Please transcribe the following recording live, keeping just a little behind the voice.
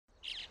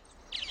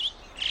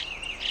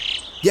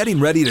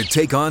Getting ready to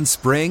take on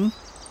spring?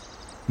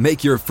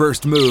 Make your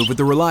first move with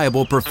the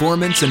reliable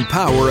performance and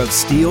power of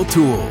Steel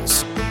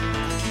tools.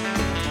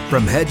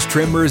 From hedge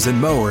trimmers and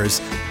mowers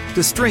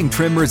to string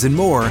trimmers and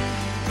more,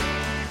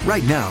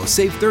 right now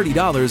save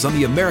 $30 on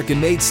the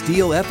American-made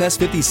Steel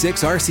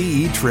FS56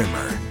 RCE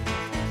trimmer.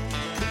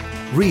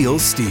 Real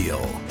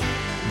Steel.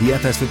 The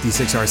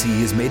FS56 RCE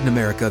is made in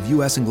America of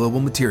U.S. and global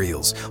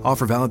materials.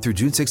 Offer valid through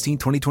June 16,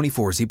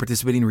 2024. See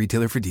participating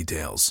retailer for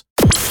details.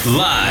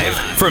 Live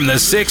from the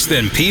 6th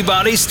and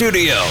Peabody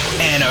Studio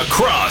and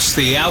across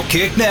the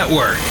Outkick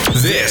Network,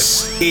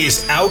 this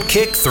is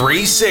Outkick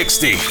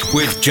 360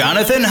 with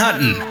Jonathan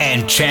Hutton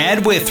and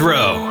Chad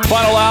Withrow.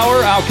 Final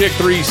hour, Outkick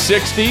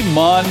 360,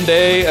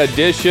 Monday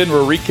edition. We're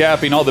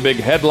recapping all the big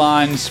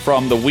headlines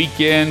from the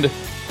weekend.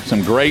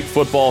 Some great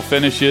football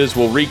finishes.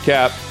 We'll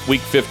recap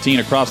Week 15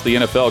 across the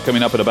NFL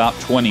coming up in about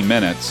 20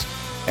 minutes.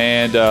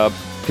 And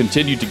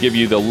continue to give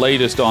you the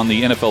latest on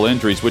the NFL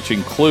injuries, which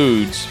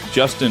includes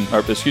Jalen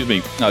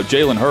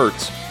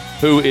Hurts,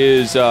 who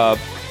is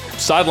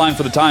sidelined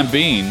for the time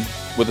being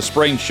with a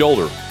sprained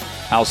shoulder.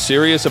 How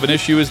serious of an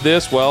issue is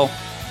this? Well,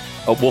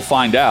 we'll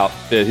find out.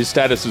 His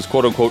status is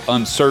quote-unquote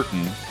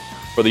uncertain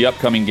for the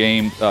upcoming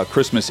game,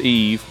 Christmas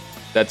Eve.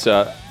 That's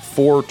a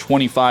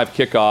 4:25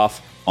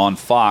 kickoff on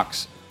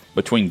Fox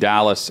between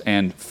Dallas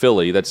and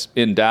Philly. That's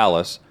in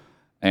Dallas.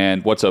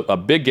 And what's a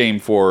big game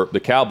for the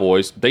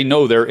Cowboys, they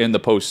know they're in the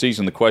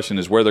postseason. The question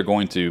is where they're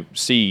going to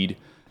seed.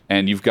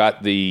 And you've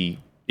got the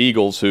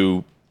Eagles,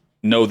 who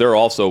know they're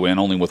also in,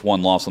 only with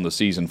one loss on the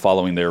season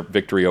following their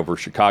victory over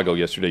Chicago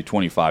yesterday,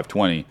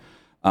 25-20.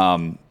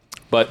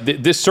 But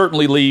this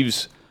certainly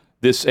leaves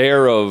this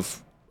air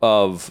of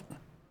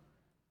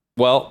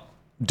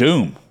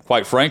doom,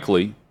 quite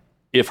frankly,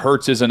 if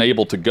Hurts isn't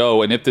able to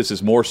go, and if this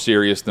is more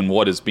serious than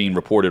what is being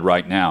reported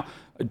right now.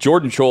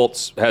 Jordan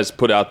Schultz has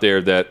put out there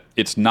that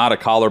it's not a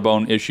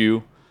collarbone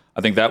issue.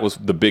 I think that was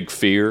the big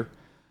fear.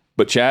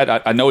 But Chad,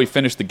 I know he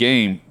finished the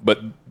game,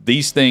 but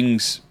these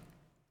things,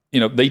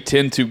 they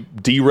tend to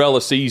derail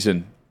a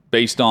season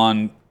based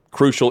on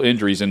crucial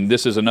injuries, and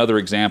this is another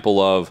example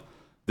of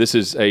this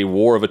is a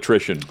war of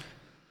attrition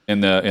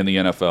in the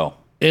NFL.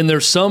 And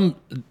there's some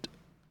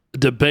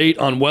debate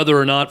on whether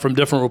or not from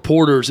different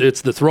reporters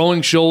it's the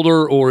throwing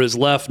shoulder or his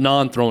left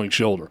non-throwing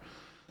shoulder.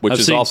 Which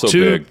is also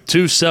big.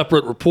 Two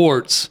separate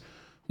reports.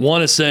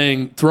 One is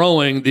saying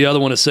throwing, the other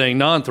one is saying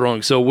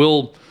non-throwing. So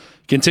we'll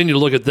continue to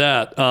look at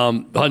that.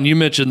 Hutton, you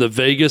mentioned the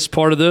Vegas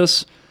part of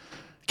this.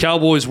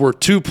 Cowboys were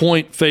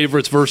 2-point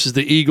favorites versus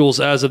the Eagles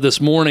as of this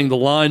morning. The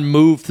line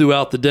moved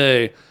throughout the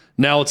day.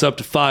 Now it's up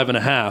to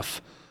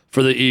 5.5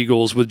 for the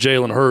Eagles with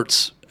Jalen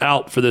Hurts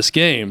out for this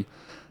game.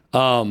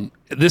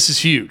 This is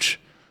huge.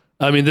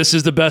 I mean, this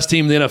is the best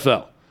team in the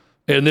NFL,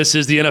 and this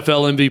is the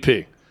NFL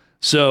MVP.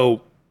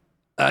 So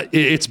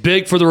it's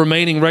big for the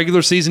remaining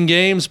regular season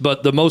games,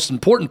 but the most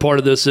important part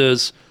of this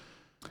is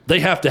they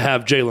have to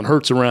have Jalen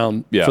Hurts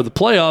around for the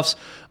playoffs.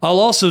 I'll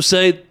also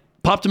say,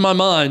 popped in my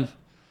mind,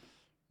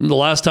 the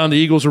last time the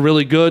Eagles were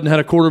really good and had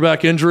a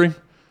quarterback injury,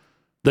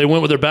 they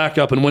went with their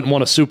backup and went and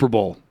won a Super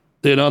Bowl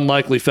in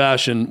unlikely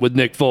fashion with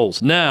Nick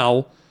Foles.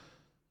 Now,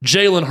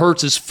 Jalen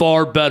Hurts is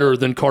far better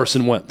than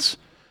Carson Wentz,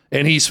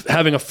 and he's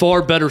having a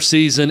far better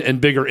season and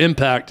bigger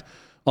impact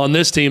on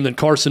this team than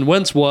Carson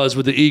Wentz was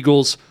with the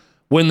Eagles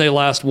when they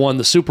last won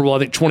the Super Bowl, I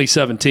think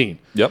 2017.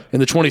 Yep. In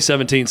the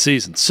 2017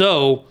 season.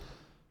 So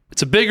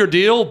it's a bigger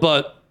deal,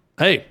 but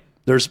hey,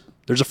 there's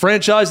a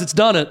franchise that's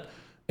done it,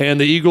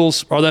 and the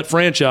Eagles are that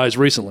franchise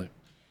recently.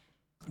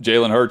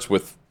 Jalen Hurts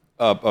with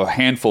a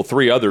handful,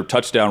 3 other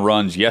touchdown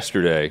runs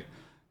yesterday,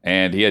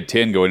 and he had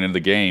 10 going into the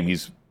game.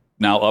 He's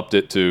now upped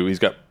it to, he's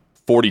got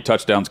 40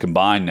 touchdowns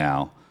combined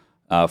now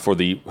for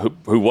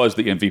who was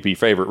the MVP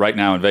favorite. Right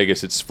now in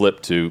Vegas, it's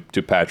flipped to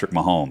Patrick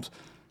Mahomes.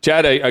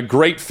 Chad, a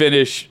great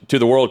finish to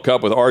the World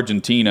Cup with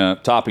Argentina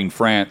topping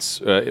France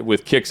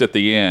with kicks at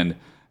the end,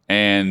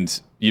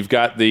 and you've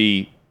got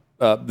the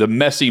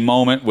messy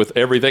moment with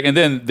everything, and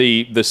then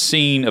the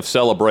scene of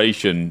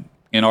celebration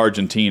in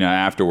Argentina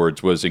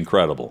afterwards was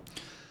incredible.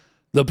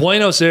 The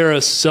Buenos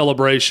Aires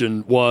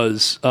celebration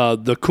was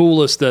the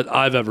coolest that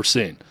I've ever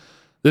seen.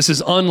 This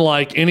is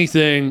unlike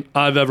anything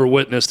I've ever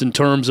witnessed in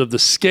terms of the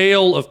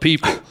scale of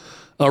people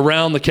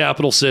around the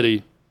capital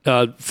city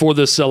for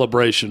this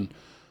celebration.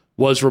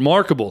 Was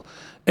remarkable.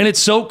 And it's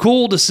so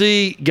cool to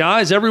see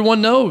guys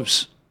everyone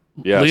knows.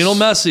 Yes. Lionel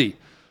Messi,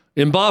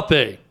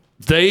 Mbappe,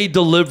 they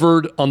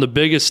delivered on the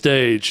biggest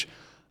stage.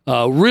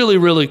 Really,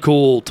 really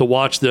cool to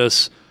watch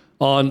this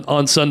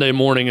on Sunday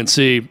morning and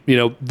see,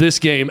 this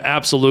game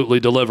absolutely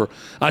deliver.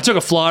 I took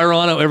a flyer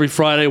on it. Every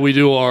Friday we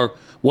do our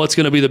what's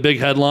going to be the big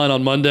headline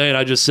on Monday, and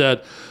I just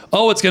said,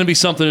 it's going to be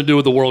something to do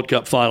with the World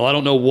Cup final. I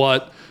don't know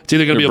what. It's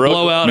either going to be a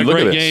blowout, a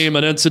great game,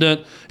 an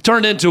incident. It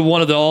turned into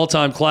one of the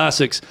all-time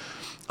classics.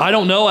 I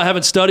don't know. I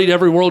haven't studied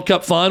every World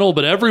Cup final,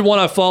 but everyone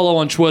I follow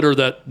on Twitter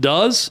that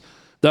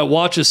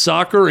watches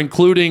soccer,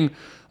 including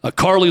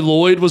Carly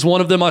Lloyd was one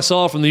of them I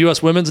saw from the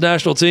U.S. women's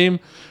national team,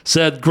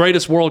 said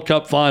greatest World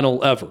Cup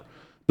final ever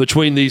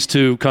between these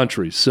two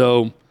countries.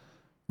 So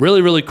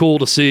really, really cool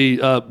to see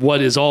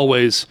what is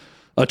always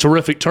a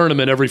terrific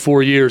tournament every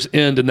 4 years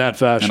end in that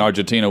fashion. And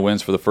Argentina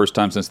wins for the first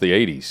time since the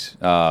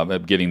 80s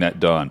at getting that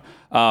done.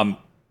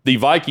 The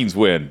Vikings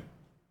win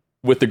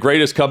with the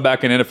greatest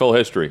comeback in NFL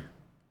history.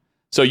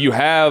 So you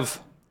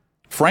have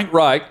Frank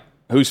Reich,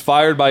 who's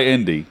fired by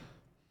Indy,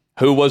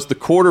 who was the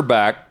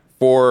quarterback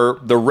for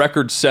the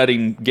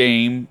record-setting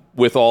game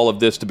with all of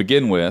this to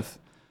begin with.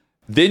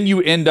 Then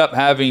you end up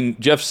having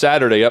Jeff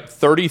Saturday up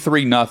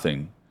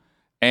 33-0.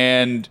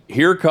 And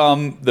here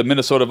come the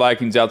Minnesota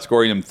Vikings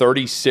outscoring them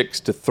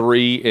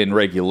 36-3 in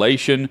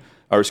regulation,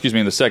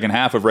 in the second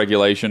half of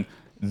regulation,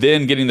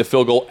 then getting the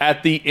field goal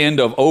at the end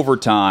of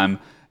overtime.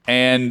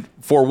 And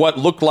for what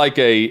looked like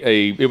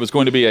it was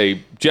going to be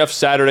a Jeff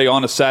Saturday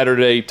on a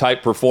Saturday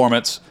type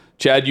performance,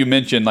 Chad, you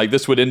mentioned like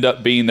this would end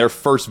up being their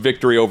first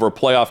victory over a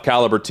playoff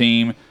caliber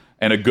team,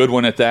 and a good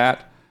one at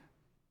that.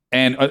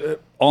 And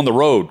on the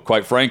road,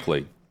 quite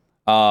frankly.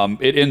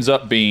 It ends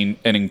up being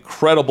an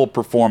incredible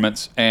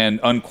performance and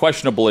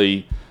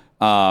unquestionably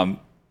we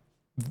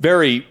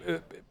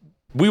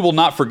will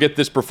not forget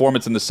this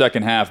performance in the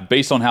second half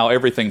based on how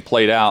everything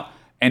played out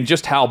and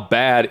just how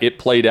bad it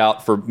played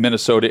out for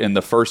Minnesota in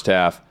the first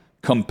half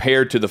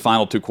compared to the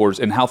final two quarters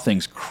and how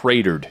things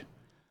cratered.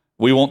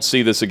 We won't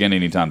see this again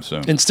anytime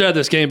soon. Instead,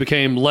 this game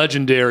became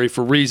legendary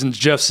for reasons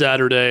Jeff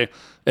Saturday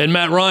and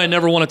Matt Ryan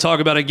never want to talk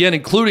about again,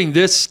 including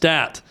this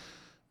stat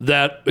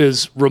that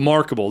is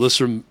remarkable. This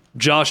from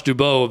Josh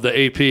Dubow of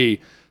the AP.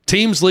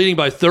 Teams leading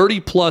by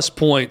 30-plus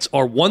points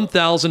are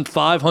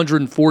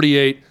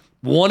 1,548,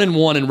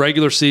 1-1 in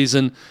regular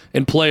season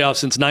and playoffs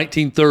since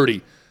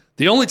 1930.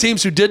 The only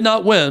teams who did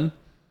not win,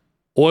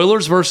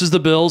 Oilers versus the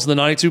Bills in the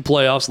 92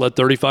 playoffs, led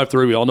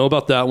 35-3. We all know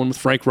about that one with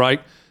Frank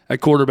Reich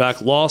at quarterback.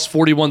 Lost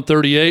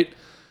 41-38.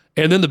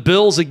 And then the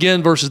Bills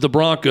again versus the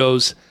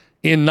Broncos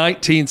in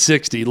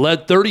 1960.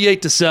 Led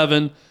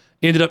 38-7,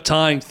 ended up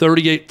tying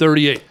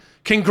 38-38.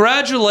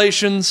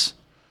 Congratulations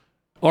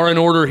are in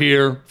order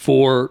here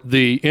for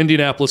the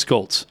Indianapolis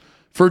Colts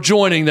for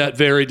joining that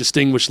very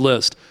distinguished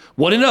list.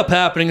 What ended up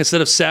happening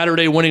instead of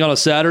Saturday winning on a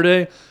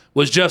Saturday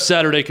was Jeff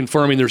Saturday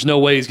confirming there's no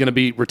way he's going to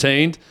be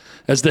retained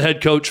as the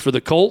head coach for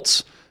the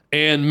Colts,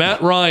 and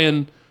Matt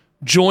Ryan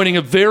joining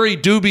a very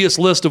dubious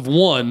list of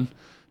one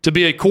to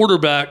be a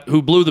quarterback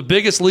who blew the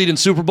biggest lead in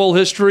Super Bowl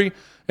history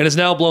and has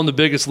now blown the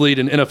biggest lead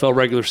in NFL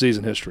regular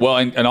season history. Well,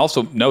 and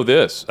also know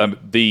this.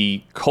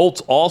 The Colts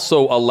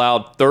also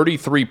allowed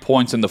 33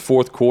 points in the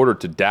fourth quarter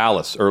to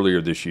Dallas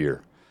earlier this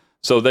year.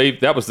 So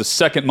that was the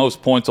second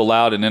most points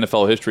allowed in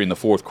NFL history in the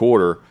fourth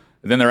quarter.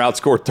 And then they're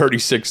outscored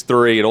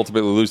 36-3 and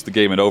ultimately lose the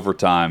game in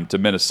overtime to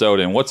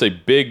Minnesota. And what's a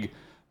big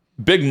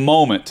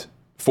moment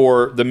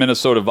for the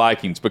Minnesota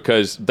Vikings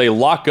because they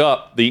lock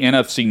up the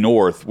NFC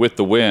North with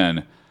the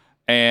win.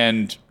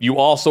 And you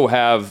also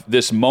have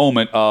this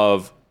moment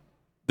of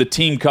the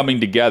team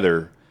coming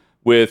together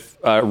with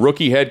a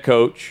rookie head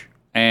coach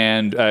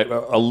and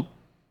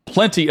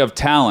plenty of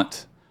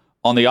talent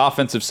on the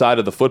offensive side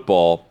of the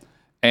football.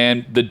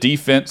 And the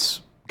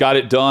defense got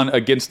it done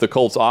against the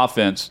Colts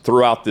offense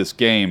throughout this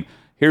game.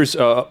 Here's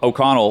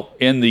O'Connell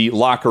in the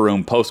locker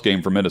room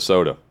postgame for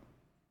Minnesota.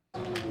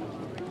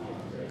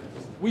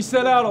 We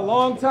set out a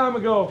long time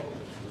ago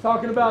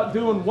talking about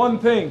doing one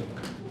thing.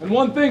 And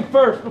one thing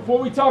first, before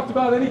we talked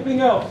about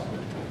anything else.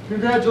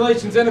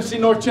 Congratulations, NFC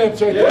North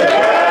champs right there.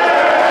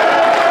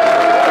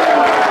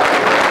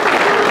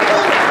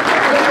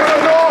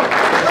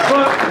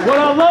 But what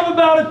I love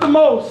about it the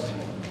most,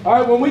 all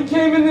right, when we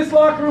came in this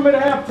locker room at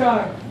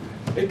halftime,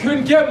 it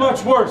couldn't get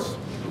much worse.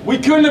 We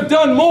couldn't have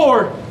done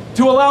more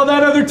to allow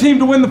that other team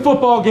to win the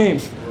football game.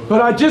 But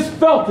I just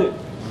felt it.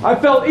 I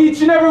felt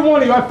each and every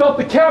one of you. I felt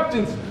the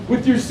captains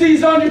with your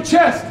C's on your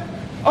chest,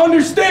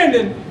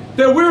 understanding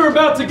that we were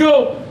about to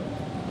go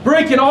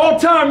break an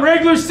all-time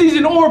regular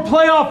season or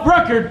playoff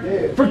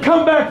record for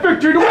comeback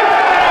victory to win.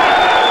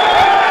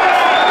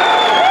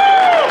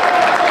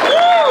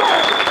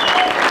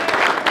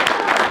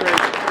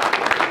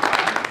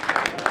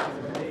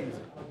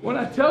 When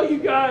I tell you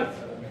guys,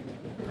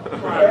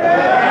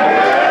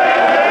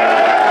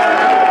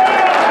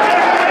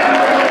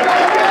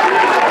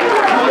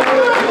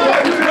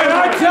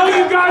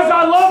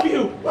 I love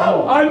you.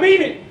 I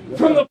mean it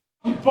from the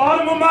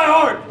bottom of my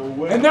heart.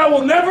 And that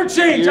will never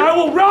change. I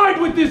will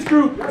ride with this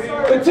group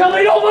until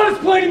they don't let us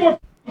play any more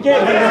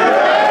games.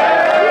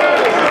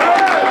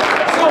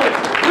 So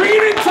bring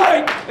it in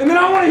tight, and then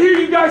I want to hear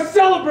you guys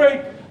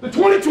celebrate the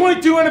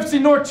 2022 NFC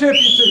North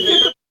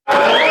Championship.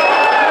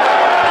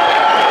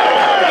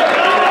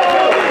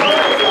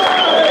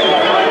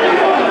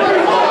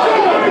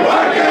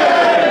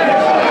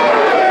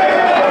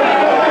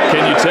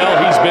 Can you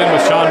tell he's been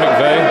with Sean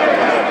McVay?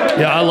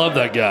 Yeah, I love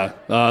that guy.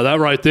 That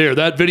right there,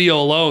 that video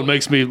alone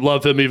makes me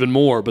love him even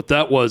more, but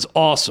that was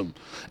awesome.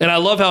 And I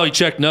love how he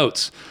checked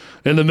notes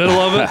in the middle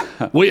of it.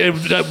 We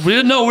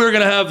didn't know we were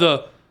going to have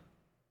the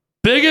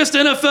biggest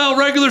NFL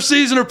regular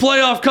season or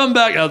playoff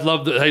comeback. I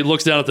love that he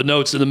looks down at the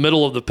notes in the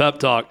middle of the pep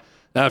talk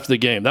after the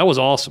game. That was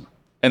awesome.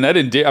 And that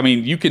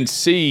you can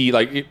see,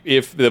 like,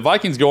 if the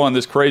Vikings go on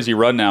this crazy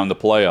run now in the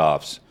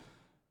playoffs,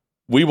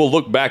 we will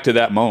look back to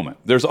that moment.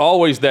 There's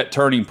always that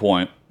turning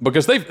point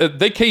because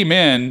they came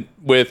in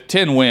with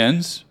 10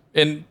 wins,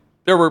 and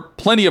there were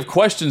plenty of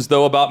questions,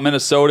 though, about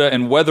Minnesota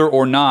and whether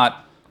or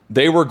not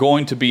they were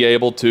going to be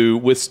able to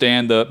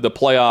withstand the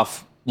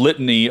playoff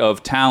litany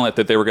of talent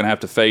that they were going to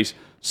have to face,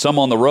 some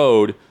on the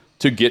road,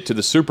 to get to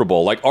the Super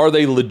Bowl. Like, are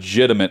they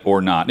legitimate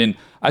or not? And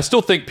I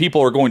still think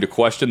people are going to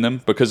question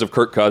them because of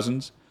Kirk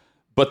Cousins,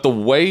 but the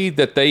way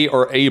that they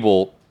are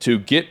able to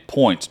get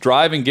points,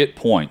 drive and get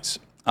points,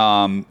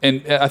 and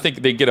I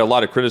think they get a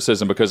lot of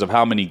criticism because of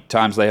how many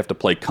times they have to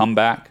play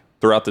comeback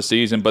throughout the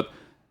season, but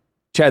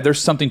Chad,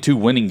 there's something to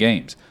winning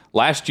games.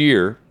 Last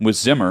year with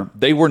Zimmer,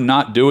 they were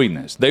not doing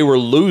this. They were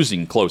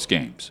losing close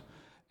games.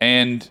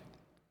 And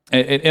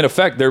in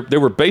effect, they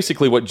were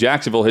basically what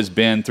Jacksonville has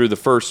been through the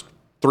first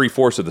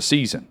 3/4 of the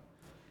season.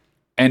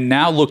 And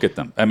now look at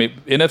them. I mean,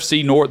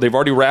 NFC North, they've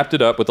already wrapped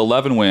it up with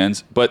 11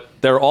 wins, but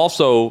they're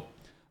also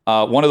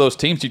one of those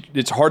teams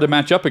it's hard to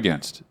match up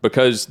against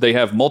because they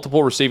have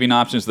multiple receiving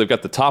options. They've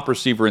got the top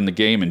receiver in the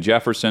game in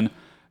Jefferson,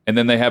 and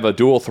then they have a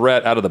dual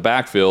threat out of the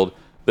backfield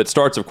that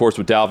starts, of course,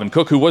 with Dalvin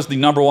Cook, who was the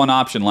number one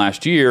option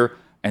last year,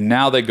 and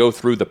now they go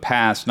through the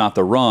pass, not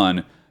the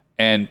run,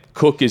 and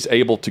Cook is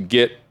able to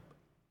get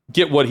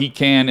what he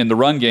can in the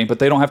run game, but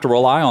they don't have to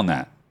rely on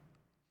that.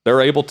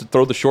 They're able to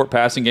throw the short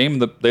passing game,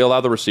 and they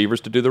allow the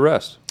receivers to do the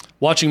rest.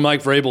 Watching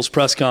Mike Vrabel's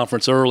press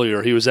conference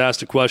earlier, he was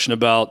asked a question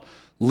about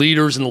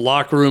leaders in the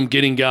locker room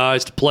getting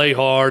guys to play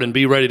hard and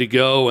be ready to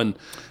go, and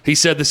he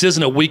said this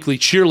isn't a weekly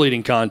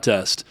cheerleading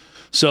contest.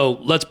 So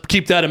let's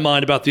keep that in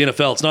mind about the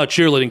NFL. It's not a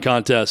cheerleading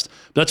contest.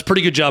 That's a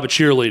pretty good job of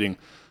cheerleading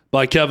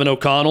by Kevin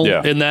O'Connell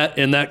in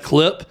that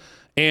clip.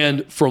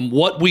 And from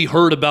what we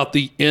heard about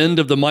the end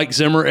of the Mike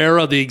Zimmer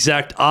era, the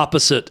exact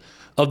opposite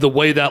of the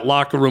way that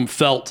locker room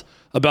felt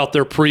about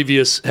their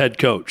previous head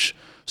coach.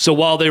 So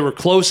while they were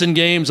close in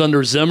games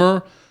under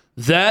Zimmer,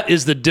 that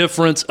is the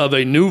difference of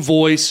a new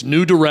voice,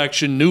 new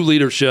direction, new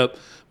leadership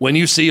when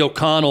you see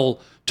O'Connell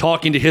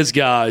talking to his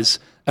guys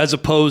as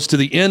opposed to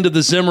the end of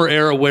the Zimmer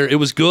era where it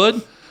was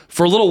good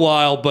for a little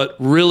while but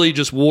really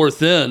just wore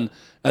thin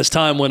as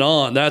time went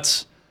on.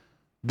 That's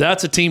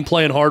a team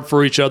playing hard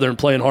for each other and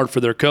playing hard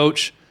for their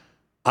coach.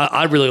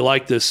 I really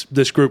like this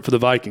group for the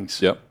Vikings.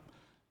 Yep.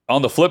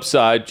 On the flip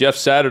side, Jeff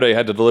Saturday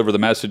had to deliver the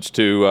message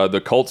to the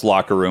Colts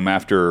locker room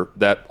after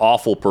that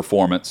awful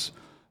performance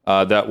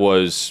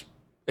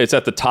it's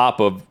at the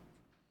top of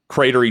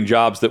cratering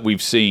jobs that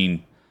we've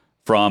seen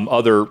from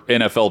other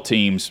NFL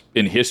teams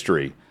in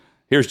history.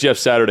 Here's Jeff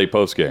Saturday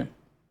postgame.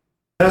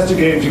 Last two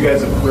games, you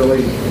guys have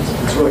really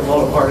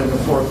fallen apart in the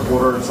fourth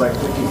quarter. It's like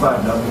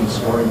 55-0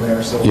 scoring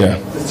there. So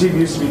the team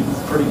used to be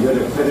pretty good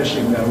at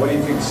finishing that. What do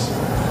you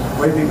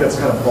think that's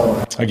kind of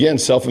fallen? Again,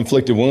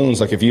 self-inflicted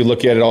wounds. Like if you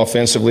look at it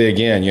offensively,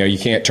 again, you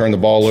can't turn the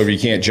ball over, you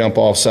can't jump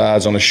off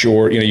sides on a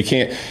short. You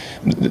can't.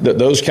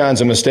 Those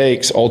kinds of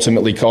mistakes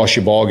ultimately cost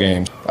you ball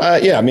games.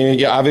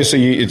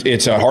 Obviously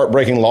it's a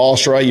heartbreaking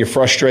loss, right? You're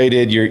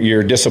frustrated,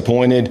 you're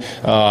disappointed.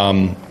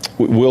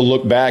 We'll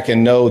look back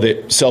and know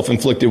that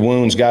self-inflicted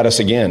wounds got us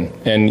again.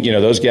 And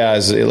those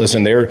guys,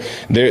 listen,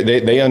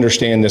 they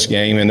understand this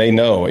game and they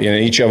know.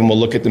 Each of them will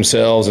look at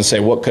themselves and say,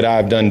 "What could I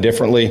have done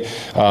differently?"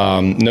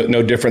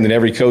 No different than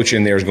every coach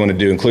in there is going to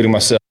do, including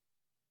myself.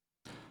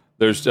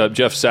 There's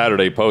Jeff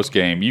Saturday post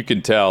game. You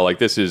can tell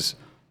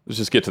let's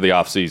just get to the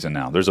off season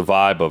now. There's a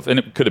vibe of, and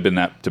it could have been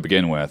that to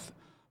begin with,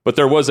 but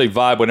there was a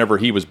vibe whenever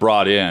he was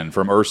brought in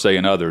from Irsay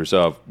and others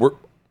of we're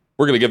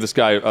going to give this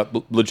guy a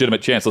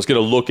legitimate chance. Let's get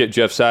a look at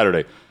Jeff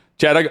Saturday.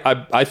 Chad,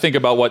 I think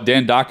about what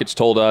Dan Dockich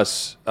told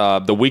us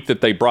the week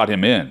that they brought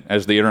him in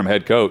as the interim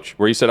head coach,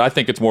 where he said, I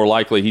think it's more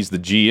likely he's the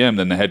GM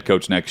than the head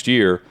coach next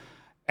year.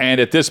 And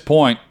at this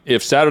point,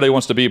 if Saturday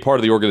wants to be a part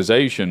of the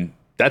organization,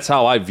 that's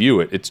how I view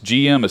it. It's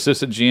GM,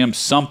 assistant GM,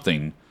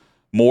 something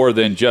more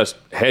than just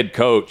head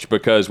coach,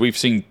 because we've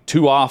seen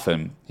too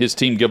often his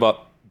team give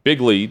up big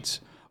leads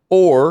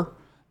or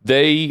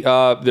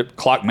the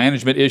clock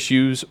management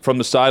issues from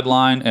the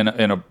sideline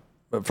and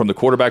from the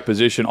quarterback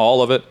position,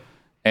 all of it.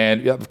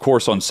 And, of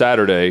course, on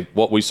Saturday,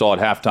 what we saw at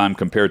halftime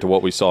compared to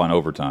what we saw in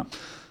overtime.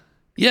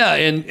 Yeah,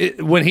 and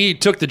when he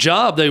took the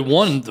job, they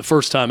won the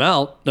first time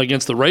out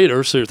against the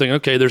Raiders. So you're thinking,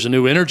 okay, there's a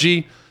new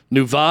energy,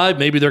 new vibe.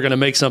 Maybe they're going to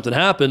make something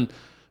happen.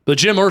 But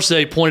Jim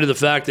Irsay pointed to the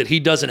fact that he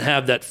doesn't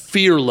have that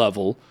fear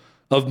level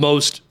of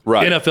most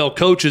NFL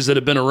coaches that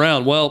have been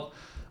around. Well,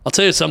 I'll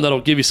tell you something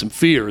that'll give you some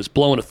fear is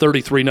blowing a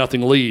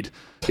 33-0 lead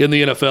in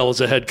the NFL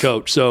as a head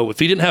coach. So if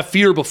he didn't have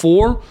fear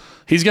before,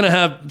 he's going to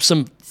have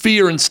some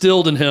fear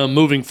instilled in him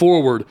moving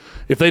forward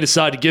if they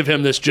decide to give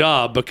him this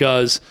job,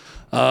 because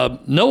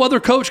no other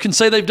coach can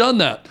say they've done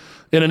that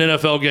in an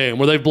NFL game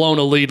where they've blown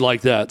a lead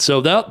like that. So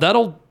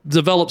that'll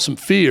develop some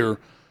fear.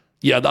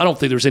 Yeah, I don't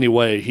think there's any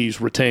way he's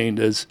retained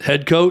as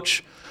head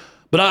coach.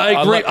 But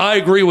I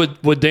agree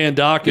with Dan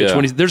Dockich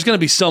when there's going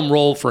to be some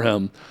role for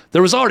him.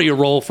 There was already a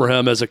role for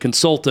him as a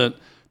consultant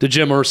to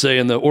Jim Irsay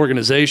in the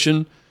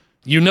organization.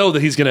 You know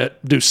that he's going to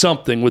do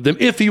something with them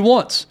if he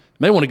wants.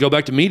 May want to go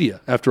back to media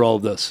after all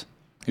of this.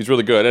 He's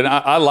really good, and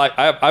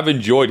I've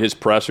enjoyed his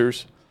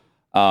pressers.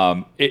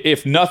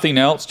 If nothing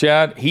else,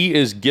 Chad, he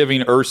is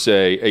giving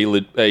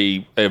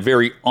Irsay a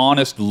very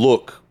honest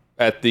look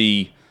at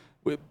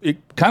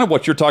kind of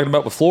what you're talking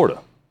about with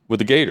Florida, with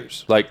the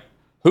Gators. Like,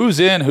 who's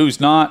in, who's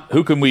not,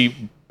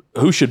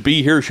 who should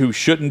be here, who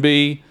shouldn't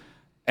be,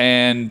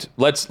 and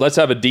let's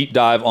have a deep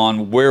dive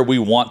on where we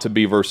want to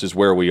be versus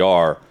where we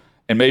are.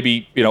 And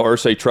maybe,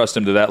 Irsay trusts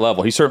him to that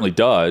level. He certainly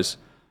does.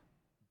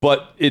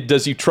 But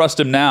does he trust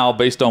him now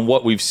based on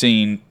what we've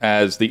seen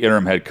as the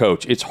interim head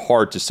coach? It's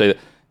hard to say that.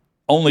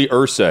 Only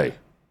Irsay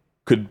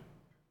could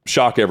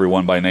shock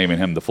everyone by naming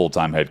him the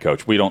full-time head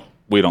coach. We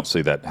don't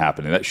see that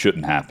happening. That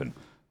shouldn't happen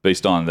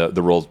based on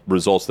the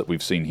results that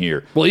we've seen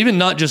here. Well, even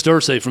not just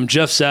Irsay, from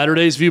Jeff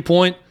Saturday's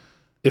viewpoint,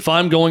 if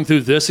I'm going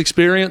through this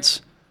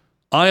experience,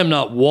 I am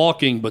not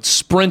walking but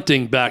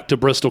sprinting back to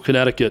Bristol,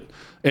 Connecticut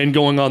and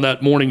going on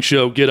that morning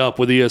show, Get Up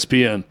with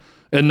ESPN,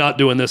 and not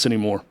doing this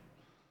anymore.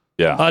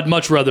 Yeah, I'd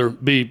much rather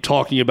be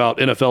talking about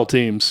NFL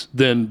teams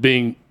than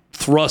being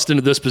thrust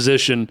into this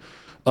position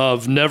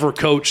of never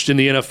coached in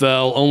the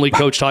NFL, only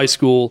coached high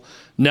school.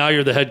 Now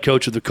you're the head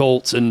coach of the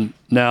Colts, and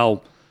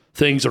now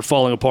things are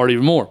falling apart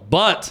even more.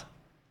 But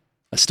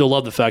I still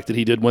love the fact that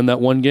he did win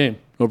that one game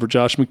over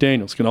Josh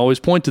McDaniels. Can always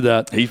point to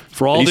that.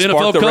 For all the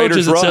NFL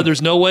coaches that said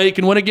there's no way he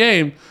can win a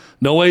game,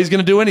 no way he's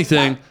going to do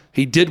anything,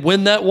 he did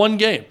win that one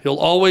game. He'll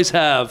always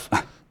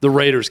have the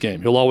Raiders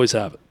game. He'll always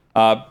have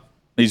it.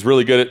 He's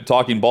really good at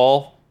talking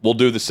ball. We'll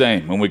do the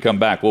same when we come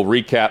back. We'll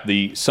recap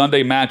the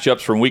Sunday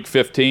matchups from Week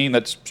 15.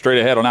 That's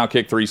straight ahead on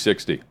Outkick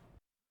 360.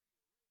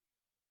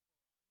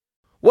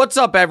 What's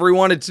up,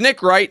 everyone? It's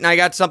Nick Wright, and I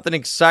got something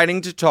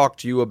exciting to talk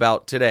to you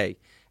about today.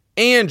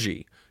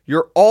 Angie,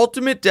 your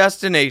ultimate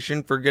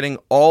destination for getting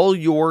all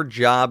your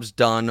jobs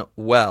done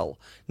well.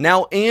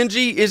 Now,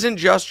 Angie isn't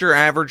just your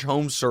average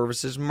home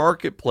services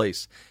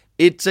marketplace.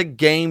 It's a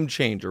game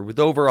changer with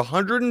over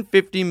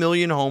 150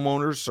 million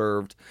homeowners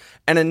served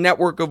and a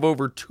network of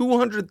over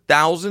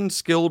 200,000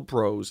 skilled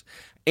pros.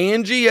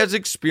 Angie has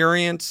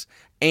experience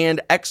and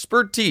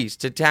expertise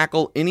to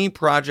tackle any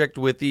project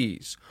with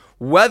ease.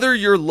 Whether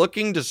you're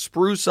looking to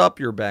spruce up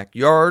your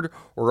backyard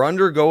or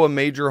undergo a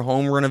major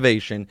home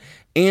renovation,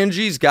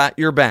 Angie's got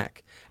your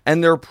back.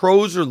 And their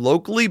pros are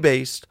locally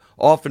based,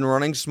 often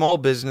running small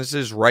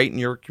businesses right in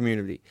your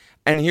community.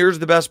 And here's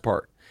the best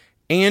part.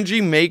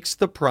 Angie makes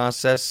the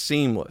process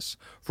seamless.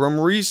 From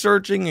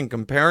researching and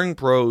comparing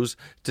pros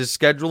to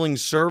scheduling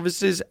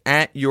services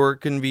at your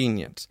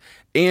convenience.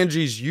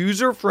 Angie's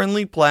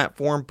user-friendly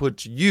platform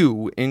puts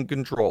you in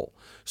control.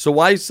 So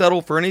why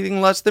settle for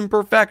anything less than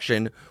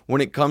perfection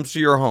when it comes to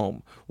your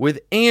home? With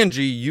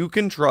Angie, you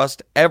can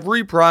trust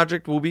every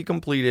project will be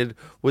completed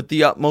with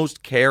the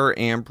utmost care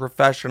and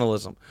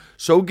professionalism.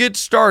 So get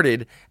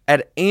started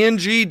at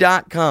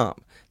Angie.com.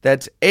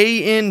 That's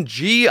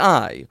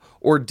ANGI,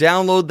 or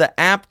download the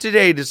app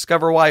today to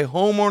discover why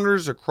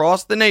homeowners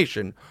across the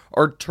nation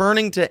are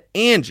turning to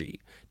Angie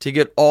to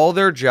get all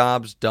their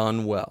jobs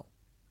done well.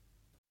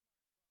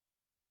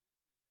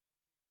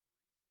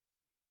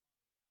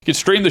 You can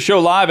stream the show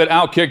live at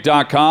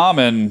Outkick.com,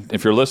 and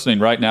if you're listening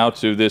right now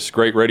to this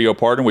great radio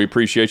partner, we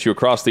appreciate you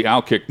across the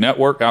Outkick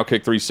Network,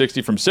 Outkick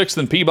 360 from 6th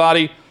and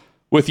Peabody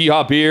with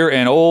Yeehaw Beer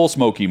and Old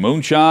Smoky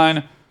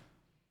Moonshine.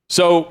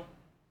 So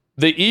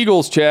the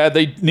Eagles, Chad,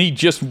 they need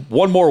just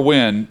one more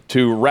win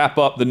to wrap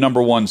up the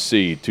number one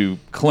seed, to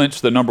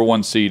clinch the number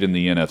one seed in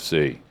the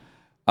NFC.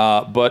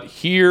 But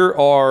here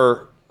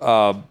are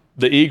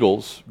the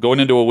Eagles going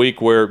into a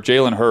week where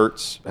Jalen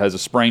Hurts has a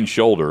sprained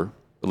shoulder.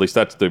 At least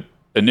that's the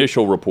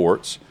initial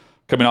reports,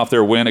 coming off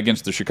their win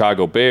against the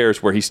Chicago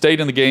Bears, where he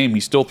stayed in the game. He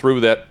still threw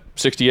that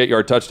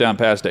 68-yard touchdown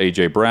pass to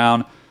A.J.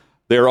 Brown.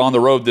 They're on the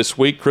road this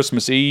week,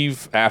 Christmas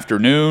Eve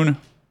afternoon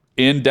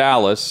in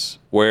Dallas,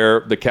 where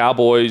the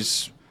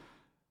Cowboys,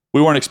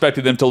 we weren't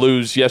expecting them to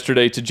lose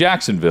yesterday to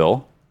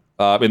Jacksonville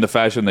in the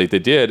fashion they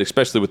did,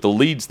 especially with the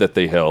leads that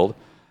they held.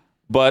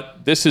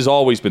 But this has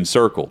always been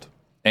circled.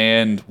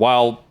 And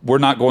while we're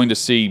not going to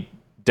see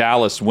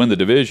Dallas win the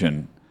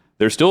division,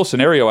 there's still a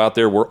scenario out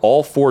there where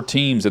all four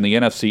teams in the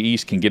NFC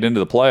East can get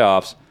into the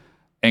playoffs.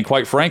 And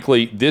quite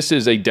frankly, this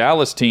is a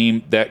Dallas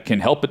team that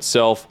can help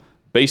itself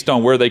based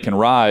on where they can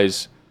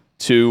rise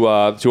to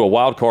a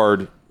wild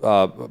card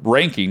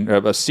ranking,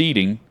 a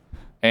seeding,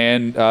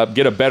 and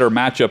get a better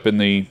matchup in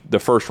the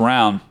first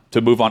round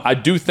to move on. I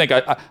do think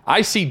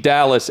I see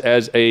Dallas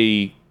as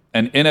an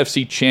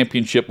NFC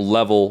championship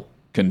level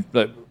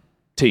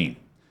team.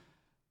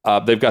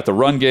 They've got the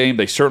run game.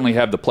 They certainly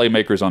have the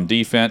playmakers on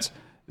defense.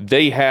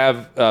 They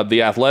have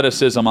the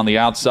athleticism on the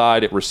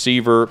outside at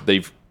receiver.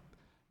 They've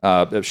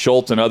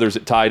Schultz and others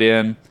at tight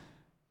end.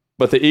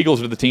 But the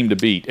Eagles are the team to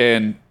beat.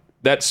 And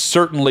that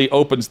certainly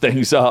opens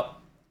things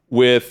up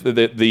with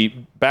the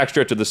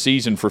backstretch of the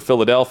season for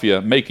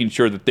Philadelphia, making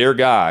sure that their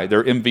guy,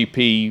 their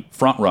MVP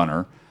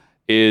frontrunner,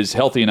 is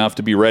healthy enough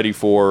to be ready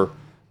for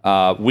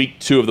week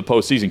 2 of the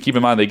postseason. Keep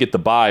in mind, they get the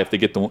bye if they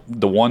get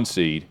the 1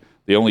 seed,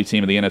 the only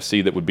team in the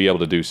NFC that would be able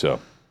to do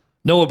so.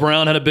 Noah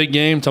Brown had a big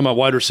game, talking about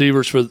wide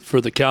receivers for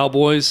the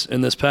Cowboys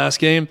in this past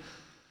game.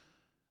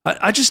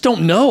 I just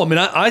don't know. I mean,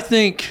 I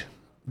think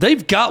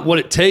they've got what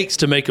it takes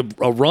to make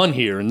a run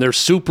here, and they're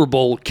Super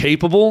Bowl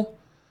capable,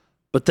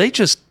 but they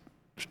should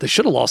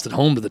have lost at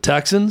home to the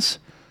Texans.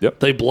 Yep.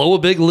 They blow a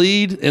big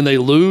lead, and they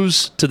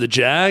lose to the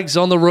Jags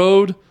on the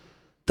road.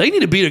 They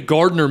need to beat a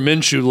Gardner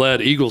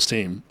Minshew-led Eagles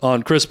team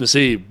on Christmas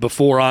Eve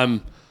before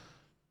I'm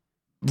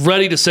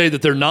ready to say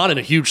that they're not in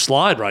a huge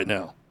slide right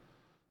now.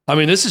 I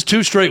mean, this is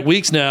 2 straight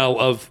weeks now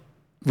of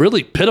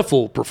really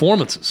pitiful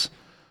performances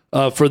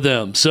for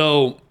them.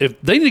 So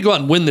if they need to go out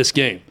and win this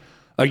game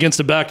against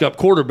a backup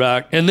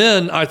quarterback, and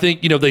then I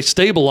think, they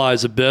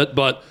stabilize a bit,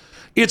 but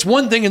it's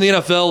one thing in the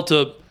NFL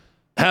to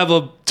have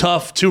a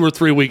tough 2 or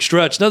 3 week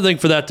stretch. Another thing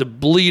for that to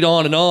bleed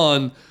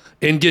on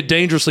and get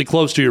dangerously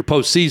close to your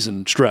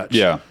postseason stretch.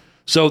 Yeah.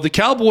 So the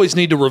Cowboys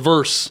need to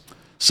reverse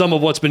some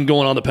of what's been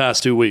going on the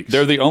past 2 weeks.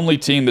 They're the only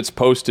team that's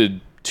posted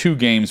 2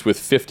 games with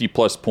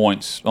 50-plus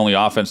points, only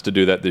offense to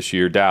do that this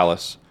year,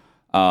 Dallas.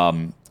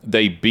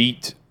 They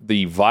beat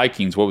the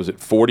Vikings,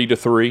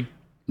 40-3?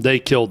 They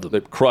killed them. They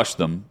crushed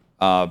them.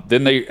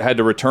 Then they had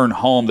to return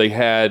home. They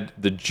had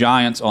the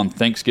Giants on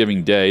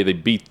Thanksgiving Day. They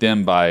beat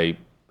them by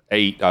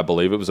 8, I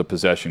believe. It was a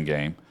possession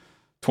game,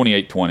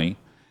 28-20.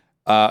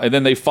 And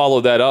then they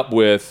followed that up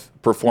with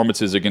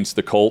performances against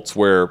the Colts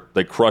where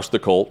they crushed the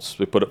Colts.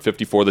 They put up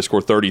 54. They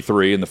scored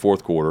 33 in the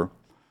fourth quarter.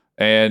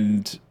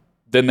 And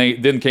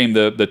then came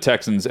the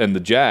Texans and the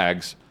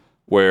Jags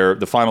where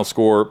the final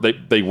score,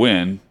 they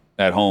win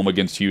at home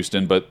against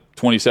Houston, but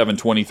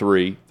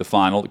 27-23, the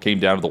final. It came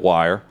down to the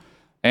wire.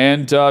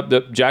 And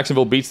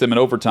Jacksonville beats them in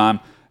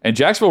overtime. And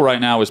Jacksonville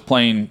right now is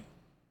playing,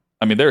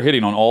 they're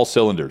hitting on all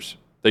cylinders.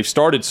 They've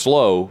started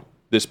slow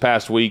this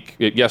past week,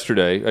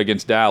 yesterday,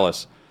 against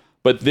Dallas.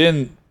 But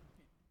then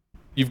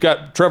you've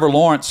got Trevor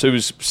Lawrence,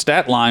 whose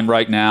stat line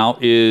right now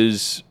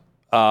is,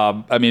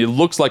 it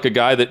looks like a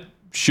guy that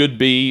should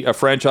be a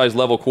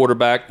franchise-level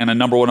quarterback and a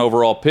number 1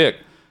 overall pick.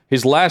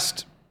 His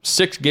last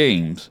 6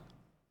 games,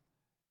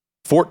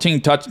 14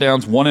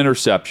 touchdowns, 1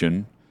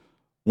 interception,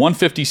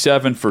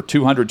 157 for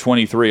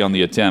 223 on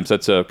the attempts.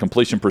 That's a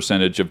completion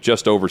percentage of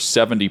just over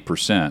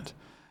 70%.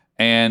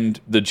 And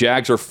the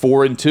Jags are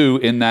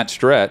 4-2 in that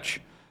stretch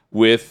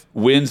with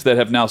wins that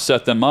have now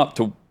set them up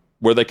to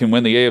where they can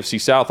win the AFC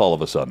South all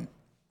of a sudden.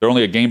 They're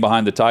only a game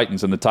behind the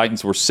Titans, and the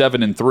Titans were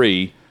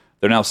 7-3.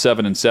 They're now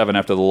 7-7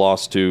 after the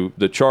loss to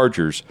the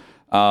Chargers.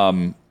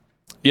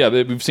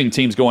 We've seen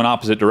teams go in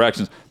opposite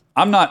directions.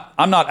 I'm not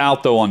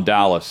out though on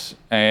Dallas,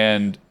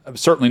 and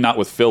certainly not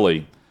with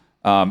Philly.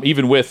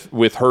 Even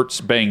with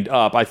Hurts banged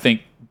up, I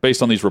think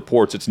based on these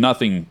reports, it's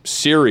nothing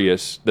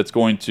serious that's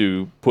going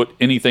to put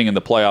anything in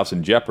the playoffs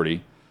in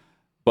jeopardy.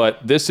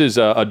 But this is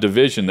a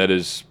division that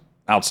is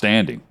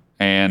outstanding.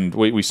 And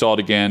we saw it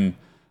again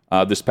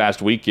this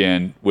past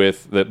weekend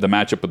with the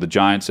matchup with the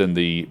Giants and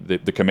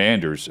the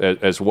Commanders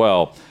as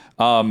well.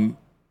 3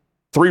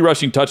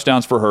 rushing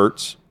touchdowns for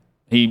Hurts.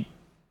 He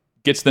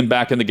gets them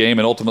back in the game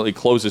and ultimately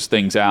closes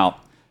things out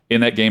in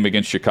that game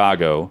against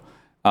Chicago.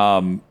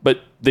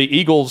 But the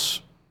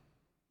Eagles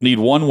need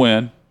 1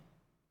 win,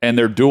 and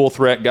their dual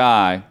threat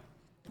guy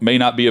may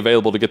not be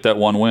available to get that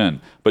 1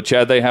 win. But,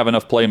 Chad, they have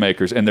enough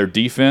playmakers, and their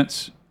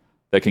defense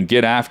that can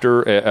get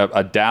after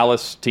a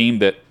Dallas team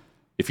that,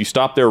 if you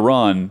stop their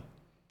run,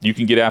 you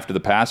can get after the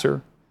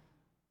passer.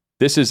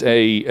 This is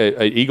a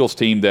Eagles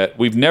team that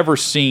we've never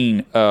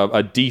seen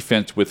a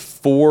defense with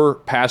 4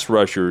 pass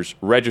rushers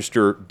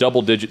register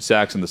double-digit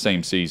sacks in the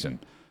same season.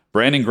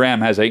 Brandon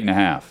Graham has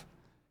 8.5.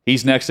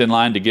 He's next in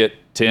line to get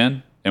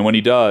 10, and when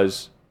he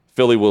does,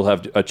 Philly will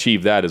have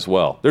achieved that as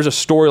well. There's a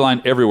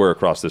storyline everywhere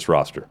across this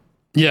roster.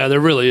 Yeah, there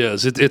really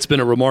is. It's been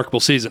a remarkable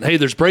season. Hey,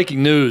 there's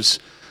breaking news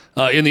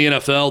in the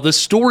NFL. This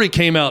story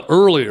came out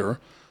earlier,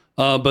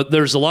 but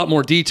there's a lot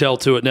more detail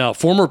to it now.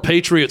 Former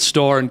Patriots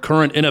star and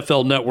current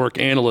NFL Network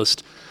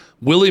analyst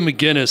Willie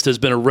McGinest has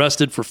been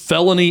arrested for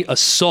felony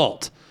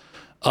assault.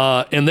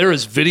 And there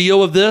is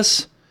video of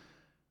this.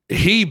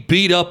 He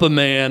beat up a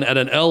man at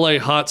an LA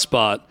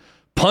hotspot,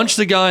 punched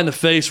the guy in the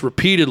face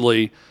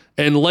repeatedly,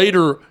 and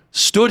later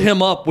stood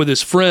him up with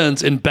his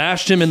friends and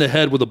bashed him in the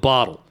head with a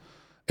bottle.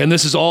 And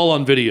this is all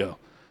on video.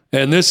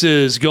 And this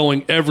is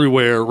going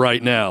everywhere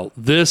right now.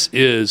 This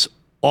is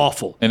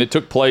awful. And it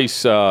took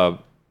place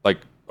like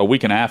a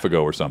week and a half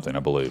ago or something, I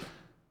believe.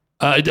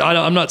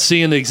 I'm not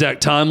seeing the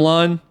exact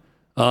timeline.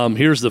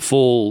 Here's the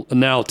full,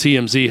 now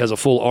TMZ has a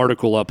full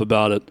article up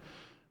about it.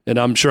 And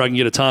I'm sure I can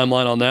get a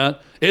timeline on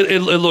that.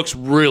 It looks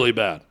really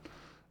bad.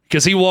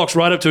 Because he walks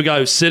right up to a guy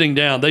who's sitting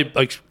down. They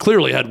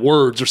clearly had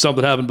words or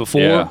something happened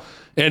before. Yeah.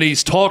 And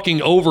he's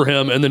talking over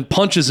him and then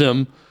punches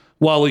him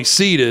while he's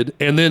seated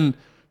and then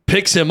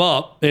picks him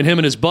up, and him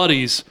and his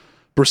buddies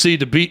proceed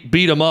to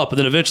beat him up and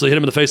then eventually hit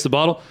him in the face with the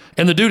bottle.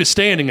 And the dude is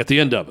standing at the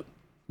end of it,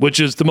 which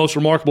is the most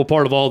remarkable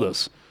part of all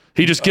this.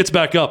 He just gets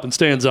back up and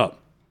stands up.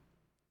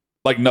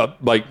 Like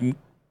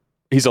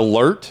he's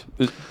alert?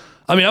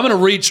 I mean, I'm going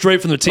to read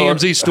straight from the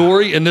TMZ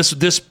story, and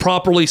this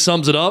properly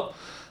sums it up,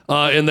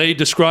 and they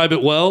describe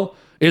it well.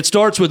 It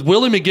starts with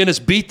Willie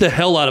McGinest beat the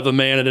hell out of a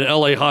man at an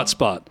LA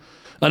hotspot,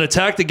 an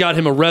attack that got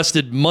him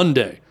arrested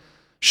Monday.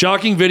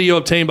 Shocking video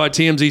obtained by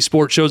TMZ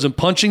Sports shows him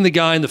punching the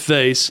guy in the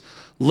face,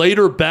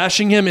 later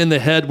bashing him in the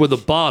head with a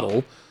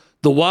bottle.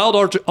 The wild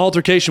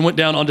altercation went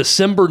down on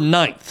December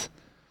 9th.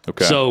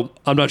 Okay. So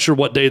I'm not sure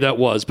what day that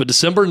was, but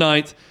December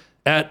 9th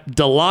at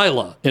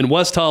Delilah in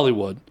West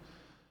Hollywood,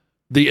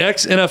 the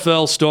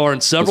ex-NFL star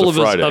and several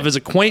of his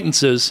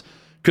acquaintances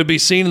could be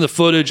seen in the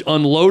footage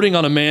unloading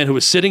on a man who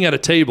was sitting at a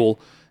table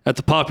at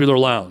the Popular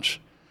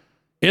Lounge.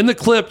 In the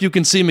clip, you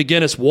can see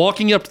McGinnis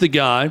walking up to the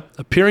guy,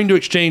 appearing to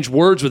exchange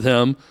words with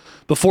him,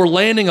 before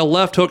landing a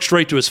left hook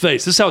straight to his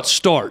face. This is how it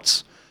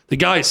starts. The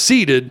guy is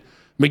seated.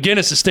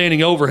 McGinnis is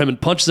standing over him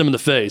and punches him in the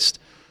face.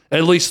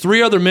 At least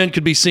 3 other men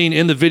could be seen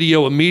in the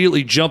video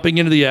immediately jumping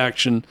into the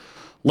action,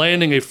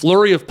 landing a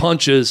flurry of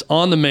punches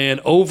on the man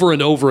over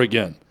and over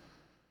again.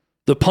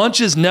 The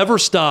punches never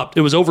stopped.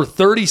 It was over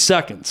 30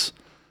 seconds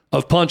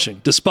of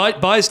punching,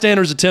 despite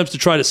bystanders' attempts to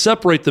try to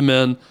separate the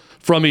men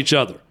from each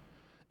other.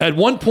 At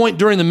one point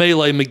during the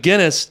melee,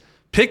 McGinnis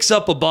picks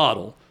up a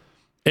bottle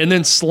and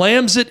then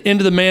slams it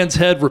into the man's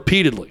head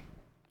repeatedly.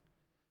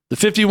 The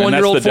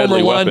 51-year-old former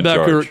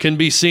linebacker can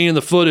be seen in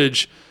the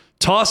footage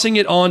tossing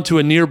it onto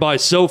a nearby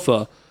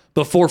sofa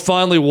before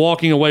finally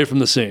walking away from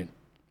the scene.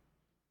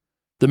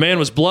 The man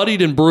was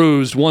bloodied and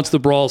bruised once the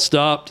brawl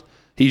stopped.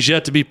 He's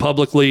yet to be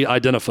publicly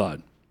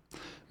identified.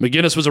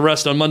 McGinnis was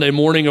arrested on Monday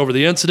morning over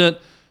the incident.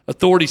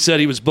 Authorities said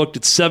he was booked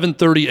at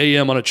 7:30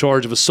 a.m. on a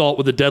charge of assault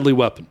with a deadly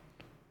weapon.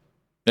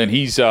 And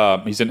he's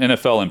an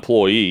NFL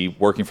employee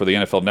working for the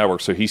NFL Network,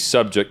 so he's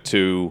subject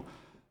to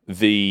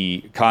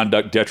the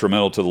conduct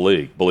detrimental to the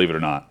league, believe it or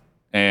not.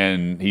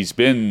 And he's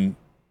been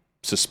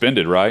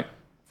suspended, right,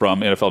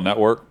 from NFL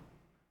Network?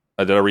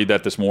 Did I read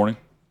that this morning?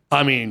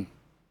 I mean,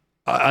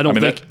 I don't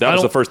think that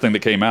was the first thing that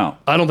came out.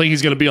 I don't think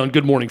he's going to be on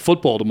Good Morning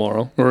Football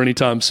tomorrow or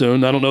anytime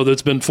soon. I don't know that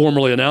it's been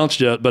formally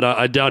announced yet, but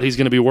I doubt he's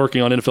going to be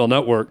working on NFL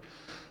Network.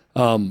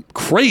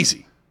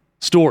 Crazy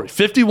story.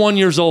 51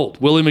 years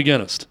old, Willie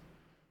McGinnis.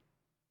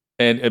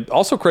 And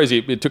also crazy,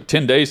 it took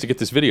 10 days to get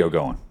this video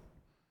going.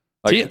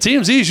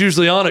 TMZ is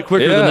usually on it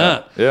quicker than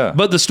that. Yeah.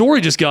 But the story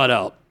just got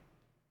out.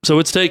 So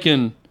it's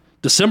taken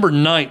December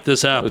 9th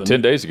this happened.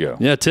 10 days ago.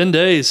 Yeah, 10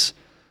 days.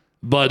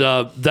 But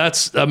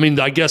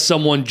I guess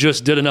someone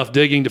just did enough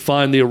digging to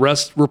find the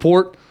arrest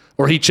report,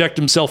 or he checked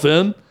himself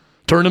in,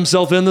 turned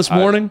himself in this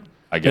morning.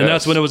 I guess. And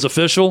that's when it was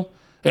official.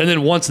 And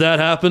then once that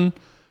happened,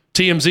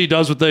 TMZ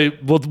does what they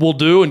will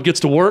do and gets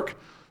to work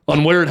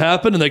on where it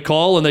happened, and they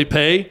call and they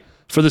pay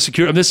for the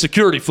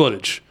security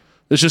footage.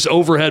 It's just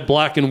overhead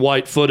black and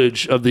white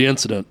footage of the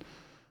incident.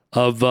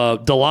 Of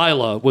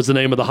Delilah was the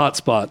name of the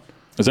hotspot.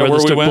 Is that where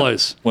this we took went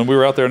place. When we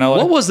were out there in LA?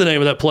 What was the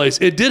name of that place?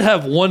 It did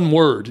have one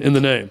word in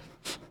the name.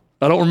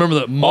 I don't remember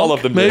that. Monk, all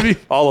of them maybe?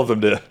 did. All of them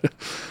did. I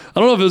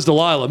don't know if it was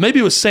Delilah. Maybe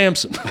it was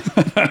Samson.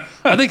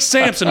 I think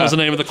Samson was the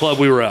name of the club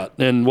we were at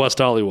in West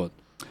Hollywood.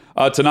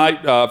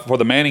 Tonight for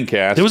the Manning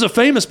cast. It was a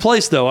famous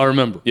place, though, I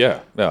remember.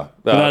 Yeah. But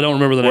I don't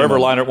remember the name. Wherever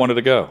Leinart wanted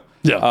to go.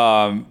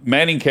 Yeah.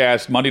 Manning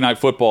cast, Monday Night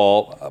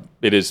Football,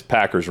 it is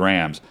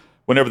Packers-Rams.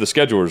 Whenever the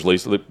schedule was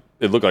released,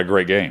 it looked like a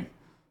great game.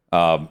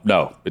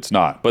 No, it's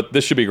not. But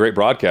this should be a great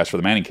broadcast for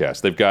the Manning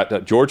cast. They've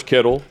got George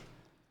Kittle,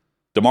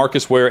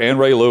 DeMarcus Ware, and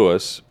Ray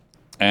Lewis,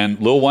 and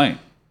Lil Wayne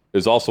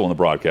is also on the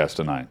broadcast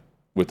tonight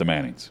with the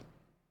Mannings.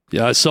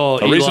 Yeah, I saw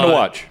a reason to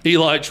watch.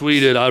 Eli